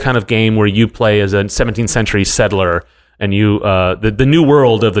persistent world kind of game where you play as a 17th century settler, and you the new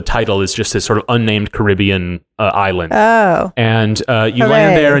world of the title is just this sort of unnamed Caribbean island. Oh. And you land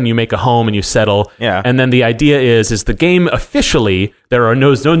Hooray. there and you make a home and you settle. Yeah. And then the idea is the game officially there are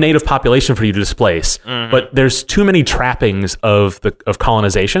no native population for you to displace, but there's too many trappings of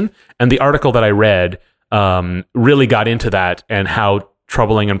colonization. And the article that I read really got into that and how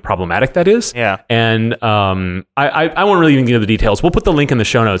troubling and problematic that is. Yeah. And I won't really even get into the details. We'll put the link in the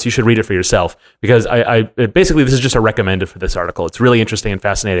show notes. You should read it for yourself because basically this is just a recommended for this article. It's really interesting and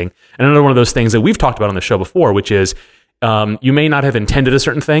fascinating. And another one of those things that we've talked about on the show before, which is you may not have intended a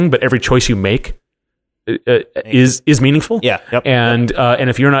certain thing, but every choice you make is meaningful. Yeah. Yep. And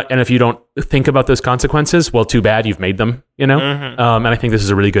if you don't think about those consequences, well, too bad, you've made them. And I think this is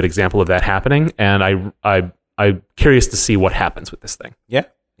a really good example of that happening. And I'm curious to see what happens with this thing. Yeah,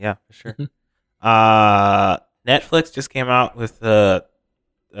 for sure. Netflix just came out with the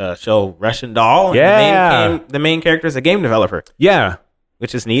show Russian Doll. Yeah. And the main character is a game developer, yeah.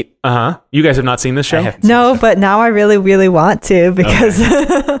 which is neat. You guys have not seen this show? I haven't seen No, it. but now I really, really want to because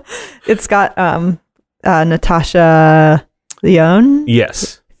it's got Natasha Lyonne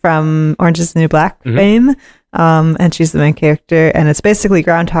Yes. from Orange is the New Black fame. And she's the main character. And it's basically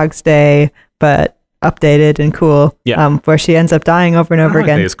Groundhog's Day, but updated and cool. Yeah. Where she ends up dying over and over Groundhog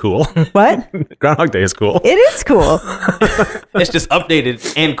Day again. is cool. What? Groundhog Day is cool. It is cool. It's just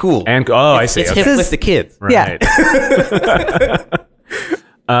updated and cool. And I see. It's Okay. hip with the kids. Right.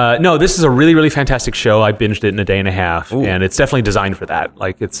 No, this is a really, really fantastic show. I binged it in a day and a half, and it's definitely designed for that.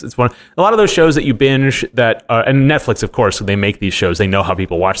 Like it's one a lot of those shows that you binge that are, and Netflix, of course, they make these shows. They know how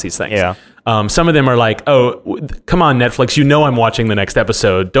people watch these things. Yeah. Some of them are like, come on, Netflix, I'm watching the next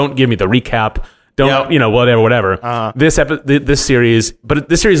episode. Don't give me the recap. Don't whatever. This series, but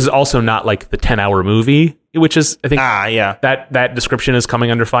this series is also not like the 10-hour movie, which is I think that description is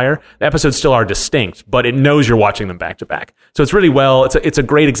coming under fire. The episodes still are distinct, but it knows you're watching them back to back. So it's really it's a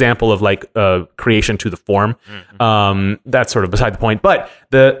great example of like creation to the form. That's sort of beside the point. But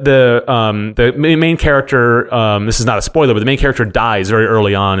the main character, this is not a spoiler, but the main character dies very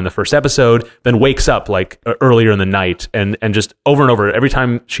early on in the first episode, then wakes up like earlier in the night, and just over and over every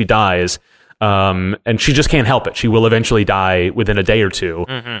time she dies. And she just can't help it. She will eventually die within a day or two,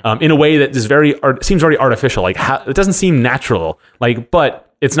 in a way that is seems very artificial. Like it doesn't seem natural. Like,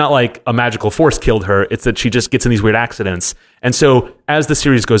 but it's not like a magical force killed her. It's that she just gets in these weird accidents. And so as the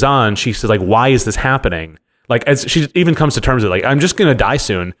series goes on, she says, like, why is this happening? Like, as she even comes to terms with, like, I'm just going to die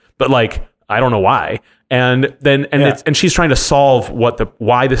soon, but like, I don't know why. And then, and she's trying to solve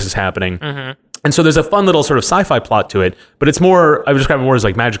why this is happening. And so there's a fun little sort of sci-fi plot to it, but it's more, I would describe it more as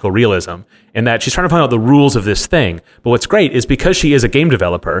like magical realism, in that she's trying to find out the rules of this thing. But what's great is because she is a game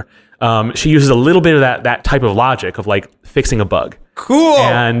developer, she uses a little bit of that type of logic of like fixing a bug. Cool.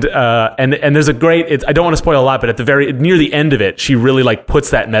 And there's a great, I don't want to spoil a lot, but at the near the end of it, she really like puts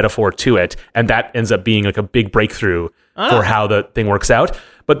that metaphor to it. And that ends up being like a big breakthrough for how the thing works out.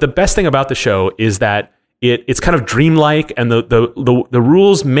 But the best thing about the show is that it's kind of dreamlike, and the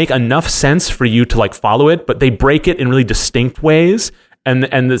rules make enough sense for you to like follow it, but they break it in really distinct ways, and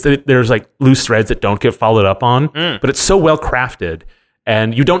there's like loose threads that don't get followed up on. But it's so well crafted,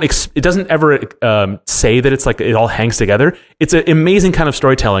 and you don't it doesn't ever say that it's like it all hangs together. It's an amazing kind of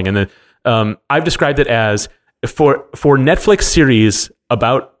storytelling, and I've described it as for Netflix series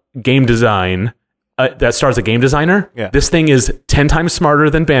about game design. That stars a game designer. Yeah. This thing is 10 times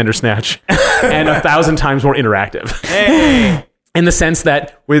smarter than Bandersnatch and 1,000 times more interactive. Hey. In the sense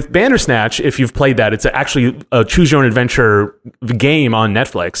that with Bandersnatch, if you've played that, it's actually a choose your own adventure game on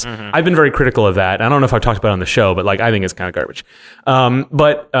Netflix. I've been very critical of that. I don't know if I've talked about it on the show, but like I think it's kind of garbage.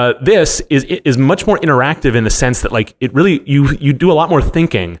 But this is much more interactive in the sense that like it really you do a lot more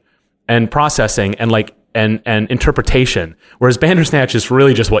thinking and processing and like and interpretation, whereas Bandersnatch is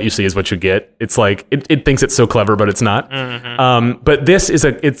really just what you see is what you get. It's like it thinks it's so clever, but it's not. But this is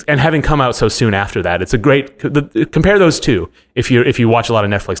and having come out so soon after that, it's a great compare those two. If you watch a lot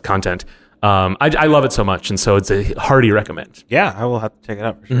of Netflix content, I love it so much, and so it's a hearty recommend. Yeah, I will have to check it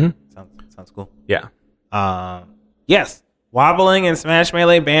out for sure. Sounds cool. Yeah. Yes, wobbling and Smash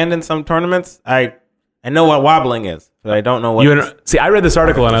Melee banned in some tournaments. I know what wobbling is, but I don't know what. See, I read this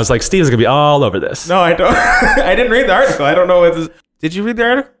article and I was like, Steven's gonna be all over this. No, I don't. I didn't read the article. I don't know what this. Did you read the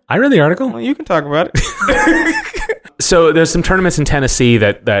article? I read the article. Well, you can talk about it. So there's some tournaments in Tennessee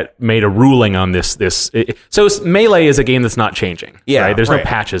that made a ruling on this. So Melee is a game that's not changing. Yeah, right? There's no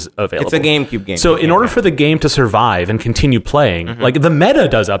patches available. It's a GameCube game. So in order for the game to survive and continue playing, like the meta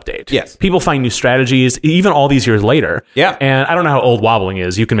does update. Yes. People find new strategies, even all these years later. Yeah. And I don't know how old wobbling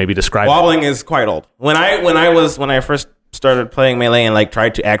is. You can maybe describe wobbling is quite old. When I first started playing Melee and like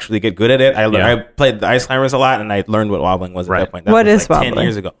tried to actually get good at it, I played the Ice Climbers a lot, and I learned what wobbling was at that point. That what was is like wobbling? 10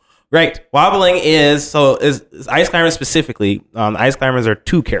 years ago. Right. Wobbling is Ice Climbers specifically. Ice Climbers are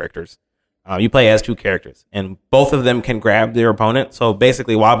two characters. You play as two characters, and both of them can grab their opponent. So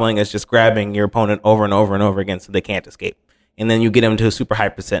basically, wobbling is just grabbing your opponent over and over and over again so they can't escape. And then you get them to a super high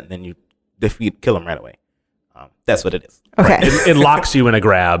percent, and then you kill them right away. That's what it is. Okay. It locks you in a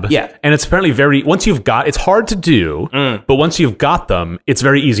grab. Yeah. And it's apparently it's hard to do, but once you've got them, it's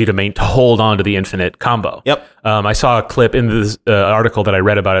very easy to hold on to the infinite combo. Yep. I saw a clip in this article that I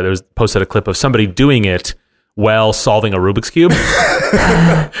read about it. There was posted a clip of somebody doing it while solving a Rubik's Cube,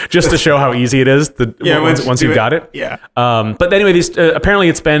 just to show how easy it is. Once you've got it. Yeah. But anyway, apparently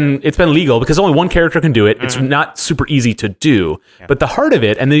it's been legal because only one character can do it. It's not super easy to do. Yeah. But the heart of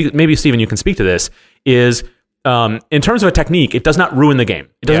it, and maybe Steven, you can speak to this, is in terms of a technique, it does not ruin the game.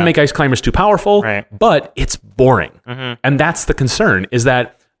 It doesn't make Ice Climbers too powerful, but it's boring. And that's the concern, is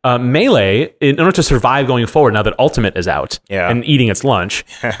that Melee, in order to survive going forward, now that Ultimate is out and eating its lunch,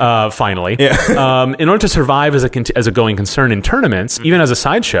 finally, in order to survive as a going concern in tournaments, even as a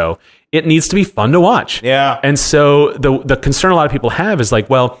sideshow, it needs to be fun to watch. Yeah. And so the concern a lot of people have is like,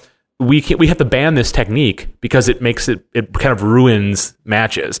 well, we have to ban this technique because it kind of ruins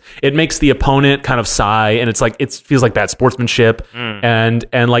matches. It makes the opponent kind of sigh, and it's like it feels like bad sportsmanship, and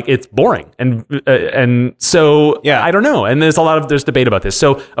like it's boring, and so I don't know. And there's debate about this.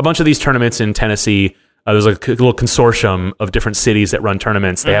 So a bunch of these tournaments in Tennessee, there's like a little consortium of different cities that run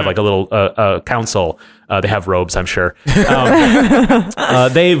tournaments. They have like a little council. They have robes, I'm sure.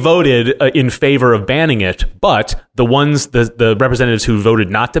 They voted in favor of banning it, but the representatives who voted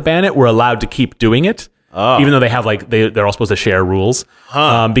not to ban it were allowed to keep doing it, even though they have they're all supposed to share rules,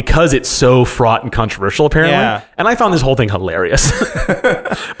 because it's so fraught and controversial apparently. Yeah. And I found this whole thing hilarious.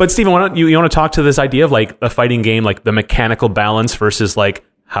 But Steven, why don't you want to talk to this idea of like a fighting game, like the mechanical balance versus like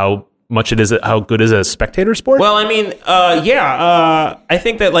how good is a spectator sport? Well, I mean, I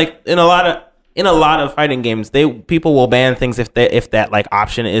think that like in a lot of fighting games, people will ban things if that like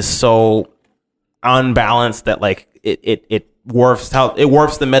option is so unbalanced that like it warps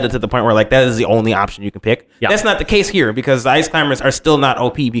the meta to the point where like that is the only option you can pick. Yeah. That's not the case here because the Ice Climbers are still not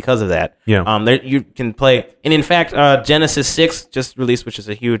OP because of that. Yeah. You can play, and in fact, Genesis 6 just released, which is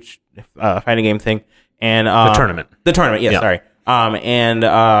a huge fighting game thing, and the tournament. The tournament, yes, sorry. And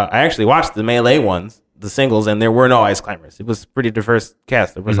I actually watched the Melee ones, the singles, and there were no ice climbers. It was a pretty diverse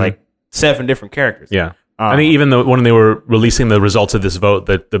cast. There was like 7 different characters. Yeah. I think even when they were releasing the results of this vote,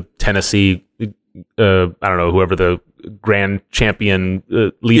 the Tennessee, I don't know, whoever the grand champion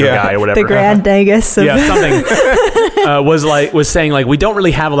leader guy or whatever. The Grand Nagus. Yeah, something was saying like, we don't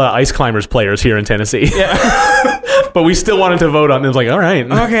really have a lot of ice climbers players here in Tennessee. Yeah. But we still wanted to vote on it. It was like, all right.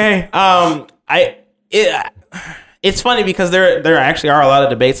 Okay. It's funny because there actually are a lot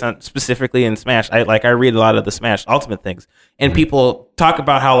of debates on specifically in Smash. I read a lot of the Smash Ultimate things, and people talk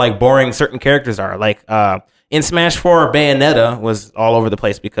about how like boring certain characters are. Like in Smash 4, Bayonetta was all over the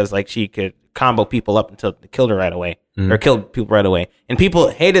place because like she could combo people up until they killed her right away or killed people right away, and people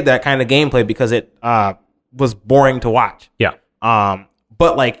hated that kind of gameplay because it was boring to watch. Yeah.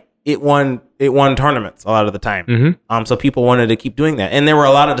 But like it won tournaments a lot of the time. So people wanted to keep doing that. And there were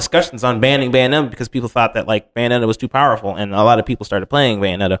a lot of discussions on banning Bayonetta because people thought that like Bayonetta was too powerful, and a lot of people started playing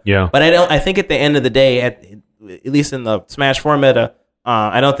Bayonetta. Yeah. But I think at the end of the day, at least in the Smash 4 meta,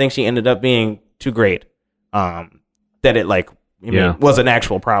 I don't think she ended up being too great. That it like was an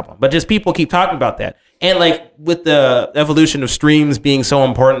actual problem. But just people keep talking about that. And like with the evolution of streams being so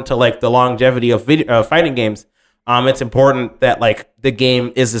important to like the longevity of fighting games, it's important that like the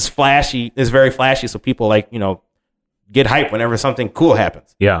game is very flashy, so people like get hype whenever something cool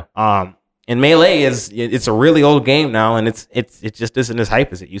happens. Yeah. And Melee it's a really old game now, and it just isn't as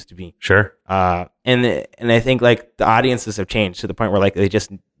hype as it used to be. Sure. And I think like the audiences have changed to the point where like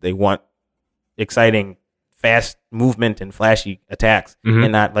they want exciting, fast movement and flashy attacks,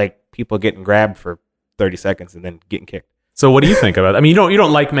 and not like people getting grabbed for 30 seconds and then getting kicked. So what do you think about it? I mean, you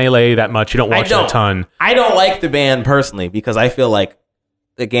don't like Melee that much. You don't watch it a ton. I don't like the ban personally because I feel like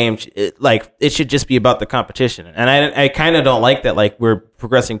the game, it should just be about the competition. And I kind of don't like that. Like we're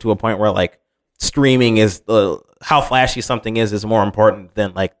progressing to a point where like streaming is how flashy something is more important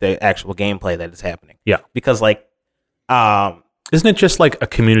than like the actual gameplay that is happening. Yeah. Because like, isn't it just like a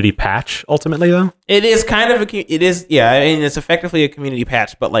community patch ultimately though? It is kind of yeah. I mean, it's effectively a community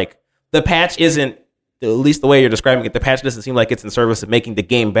patch, but like the patch isn't, at least the way you're describing it, the patch doesn't seem like it's in service of making the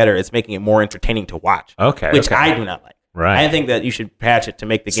game better. It's making it more entertaining to watch. Okay. Which I do not like. Right. I think that you should patch it to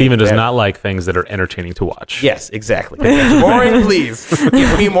make the game Steven does better. not like things that are entertaining to watch. Yes, exactly. Boring, please.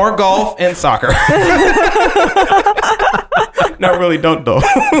 Give me more golf and soccer. No, really, don't though.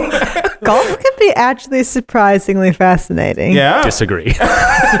 Golf can be actually surprisingly fascinating. Yeah. Disagree.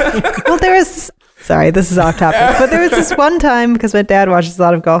 Well, sorry, this is off topic, but there was this one time because my dad watches a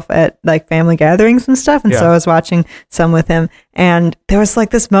lot of golf at like family gatherings and stuff, and so I was watching some with him, and there was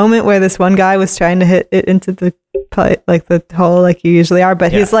like this moment where this one guy was trying to hit it into the hole like you usually are,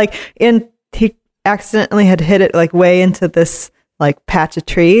 but he's like he accidentally had hit it like way into this like patch of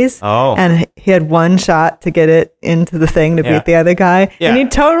trees. Oh. And he had one shot to get it into the thing to beat the other guy. Yeah. And he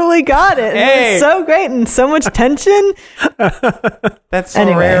totally got it. And it was so great and so much tension. That's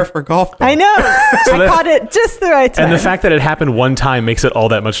so rare for golf. I know. I caught it just the right time. And the fact that it happened one time makes it all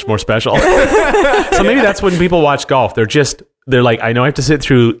that much more special. So maybe that's when people watch golf. They're like, I know I have to sit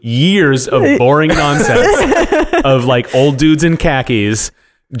through years of boring nonsense of like old dudes in khakis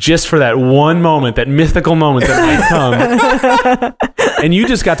just for that one moment, that mythical moment that might come. And you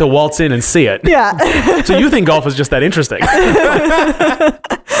just got to waltz in and see it. Yeah. So you think golf is just that interesting.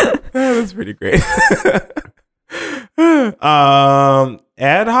 That's pretty great.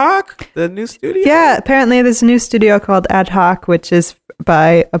 Ad Hoc, the new studio? Yeah, apparently there's a new studio called Ad Hoc, which is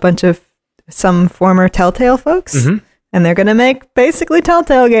by a bunch of some former Telltale folks. And they're going to make basically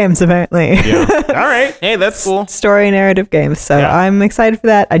Telltale games, apparently. Yeah. All right. Hey, that's cool. Story narrative games. So I'm excited for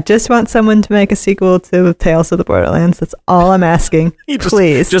that. I just want someone to make a sequel to Tales of the Borderlands. That's all I'm asking.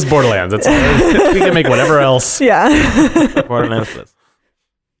 Please. Just Borderlands. That's all. We can make whatever else. Yeah. Borderlands.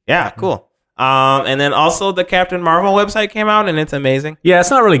 Yeah, cool. And then also the Captain Marvel website came out, and it's amazing. Yeah, it's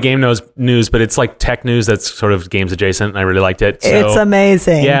not really game news, but it's like tech news that's sort of games adjacent, and I really liked it. So, it's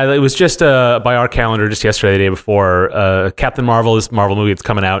amazing. Yeah, it was just by our calendar just yesterday, the day before, Captain Marvel, this Marvel movie that's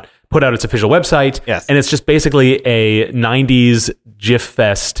coming out, put out its official website. Yes. And it's just basically a 90s GIF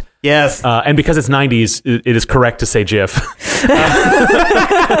fest. Yes. And because it's 90s, it is correct to say GIF.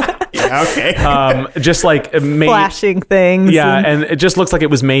 Yeah, okay. Just like flashing things. Yeah, and it just looks like it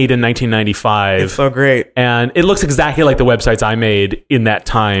was made in 1995. It's so great. And it looks exactly like the websites I made in that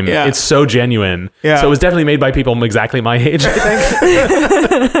time. Yeah. It's so genuine. Yeah. So it was definitely made by people exactly my age, I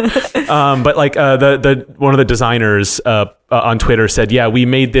think. But like the one of the designers on Twitter said, yeah, we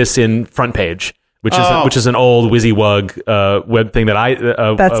made this in Front Page. Which is an old WYSIWYG web thing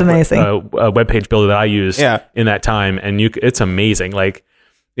that that's amazing. A web page builder that I used in that time, and it's amazing. Like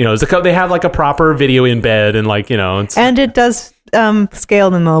they have like a proper video in bed and like, it's, And it does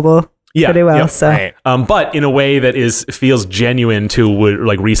scale to mobile pretty well. So, Right. but in a way that feels genuine to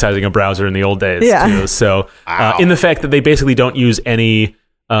like resizing a browser in the old days. Yeah. Too. So in the fact that they basically don't use any,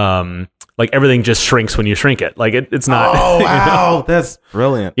 like everything just shrinks when you shrink it. Like it's not. Oh, wow. That's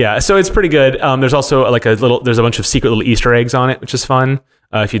brilliant. Yeah. So it's pretty good. There's also like there's a bunch of secret little Easter eggs on it, which is fun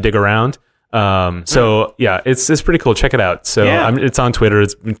if you dig around. So yeah, it's pretty cool. Check it out. So Yeah. it's on Twitter.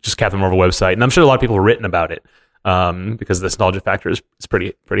 It's just Captain Marvel website, and I'm sure a lot of people have written about it. Because the nostalgia factor is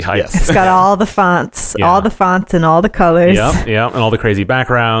pretty high. Yes. it's got all the fonts, Yeah. all the fonts and all the colors, Yeah, and all the crazy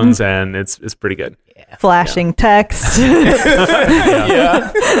backgrounds, and it's pretty good. flashing text.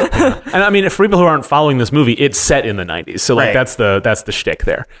 Yeah. And I mean, for people who aren't following this movie, it's set in the 90s, so like Right. that's the shtick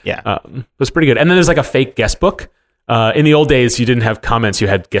there. Yeah. It was pretty good. And then there's like a fake guest book. In the old days, you didn't have comments; you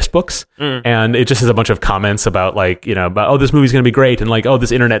had guest books, and it just has a bunch of comments about like about this movie's gonna be great, and like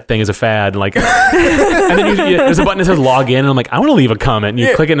this internet thing is a fad, and like, and then there's a button that says log in, and I'm like, I want to leave a comment, and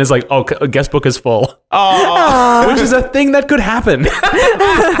you click it, and it's like, guest book is full, which is a thing that could happen.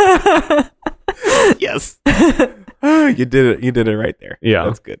 Yes. You did it. You did it right there. Yeah.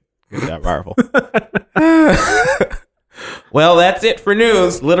 That's good. Good job, Marvel. Well, that's it for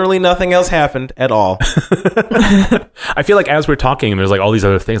news. Literally nothing else happened at all. I feel like as we're talking, there's like all these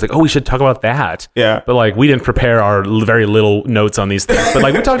other things, like we should talk about that. Yeah. But like we didn't prepare our very little notes on these things, but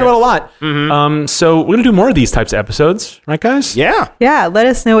like we talked about a lot. So we're gonna do more of these types of episodes, right, guys? Yeah. Yeah, let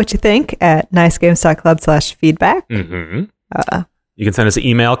us know what you think at nicegames.club/feedback. You can send us an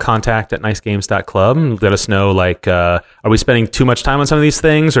email, contact@nicegames.club, and let us know, like, are we spending too much time on some of these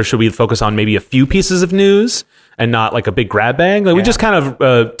things, or should we focus on maybe a few pieces of news and not like a big grab bag? Like, we just kind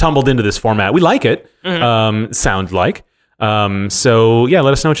of tumbled into this format. We like it, sound like. So, yeah,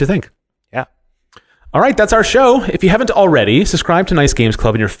 let us know what you think. Yeah. All right, that's our show. If you haven't already, subscribe to Nice Games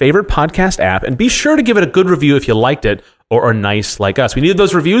Club in your favorite podcast app, and be sure to give it a good review if you liked it or are nice like us. We need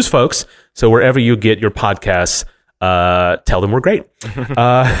those reviews, folks. So wherever you get your podcasts, tell them we're great.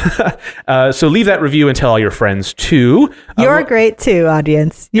 So leave that review and tell all your friends too. You're great too,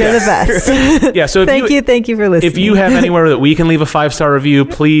 audience. You're the best. Yeah. So Thank you for listening. if you have anywhere that we can leave a 5-star review,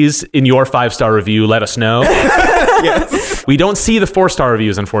 please, in your 5-star review, let us know. Yes. We don't see the 4-star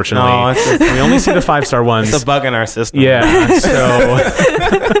reviews, unfortunately. No, it's we only see the 5-star ones. It's a bug in our system. Yeah. So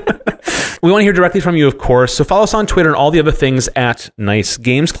we want to hear directly from you, of course. So follow us on Twitter and all the other things at Nice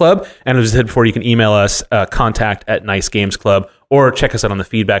Games Club. And as I said before, you can email us contact@nicegamesclub, or check us out on the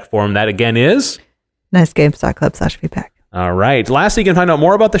feedback forum. That again is nicegames.club/feedback. all right. Lastly, you can find out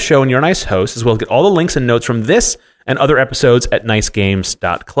more about the show and your nice host, as well as get all the links and notes from this and other episodes at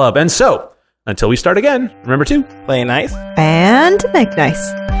nicegames.club. And so, until we start again, remember to Play nice. And make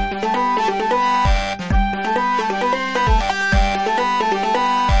nice.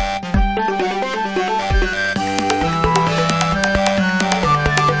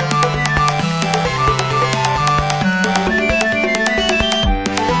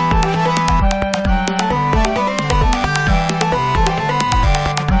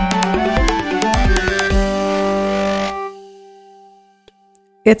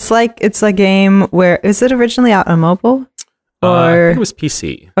 It's a game where, is it originally out on mobile? I Or think it was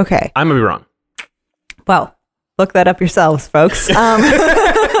PC. okay. I might be wrong. Well, look that up yourselves, folks. We're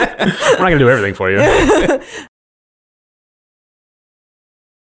not going to do everything for you.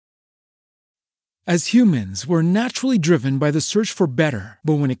 As humans, we're naturally driven by the search for better.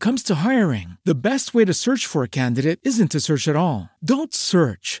 But when it comes to hiring, the best way to search for a candidate isn't to search at all. Don't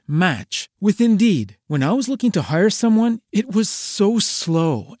search, match with Indeed. When I was looking to hire someone, it was so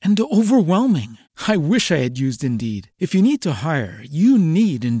slow and overwhelming. I wish I had used Indeed. If you need to hire, you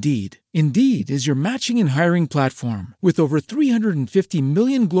need Indeed. Indeed is your matching and hiring platform with over 350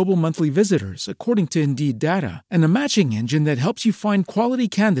 million global monthly visitors, according to Indeed data, and a matching engine that helps you find quality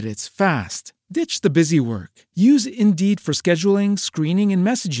candidates fast. Ditch the busy work. Use Indeed for scheduling, screening, and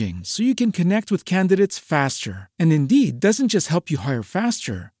messaging so you can connect with candidates faster. And Indeed doesn't just help you hire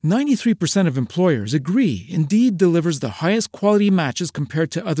faster. 93% of employers agree Indeed delivers the highest quality matches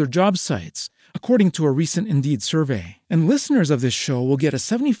compared to other job sites, according to a recent Indeed survey. And listeners of this show will get a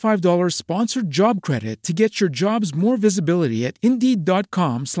 $75 sponsored job credit to get your jobs more visibility at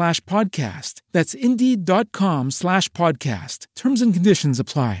Indeed.com/podcast. That's Indeed.com/podcast. Terms and conditions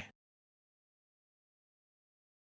apply.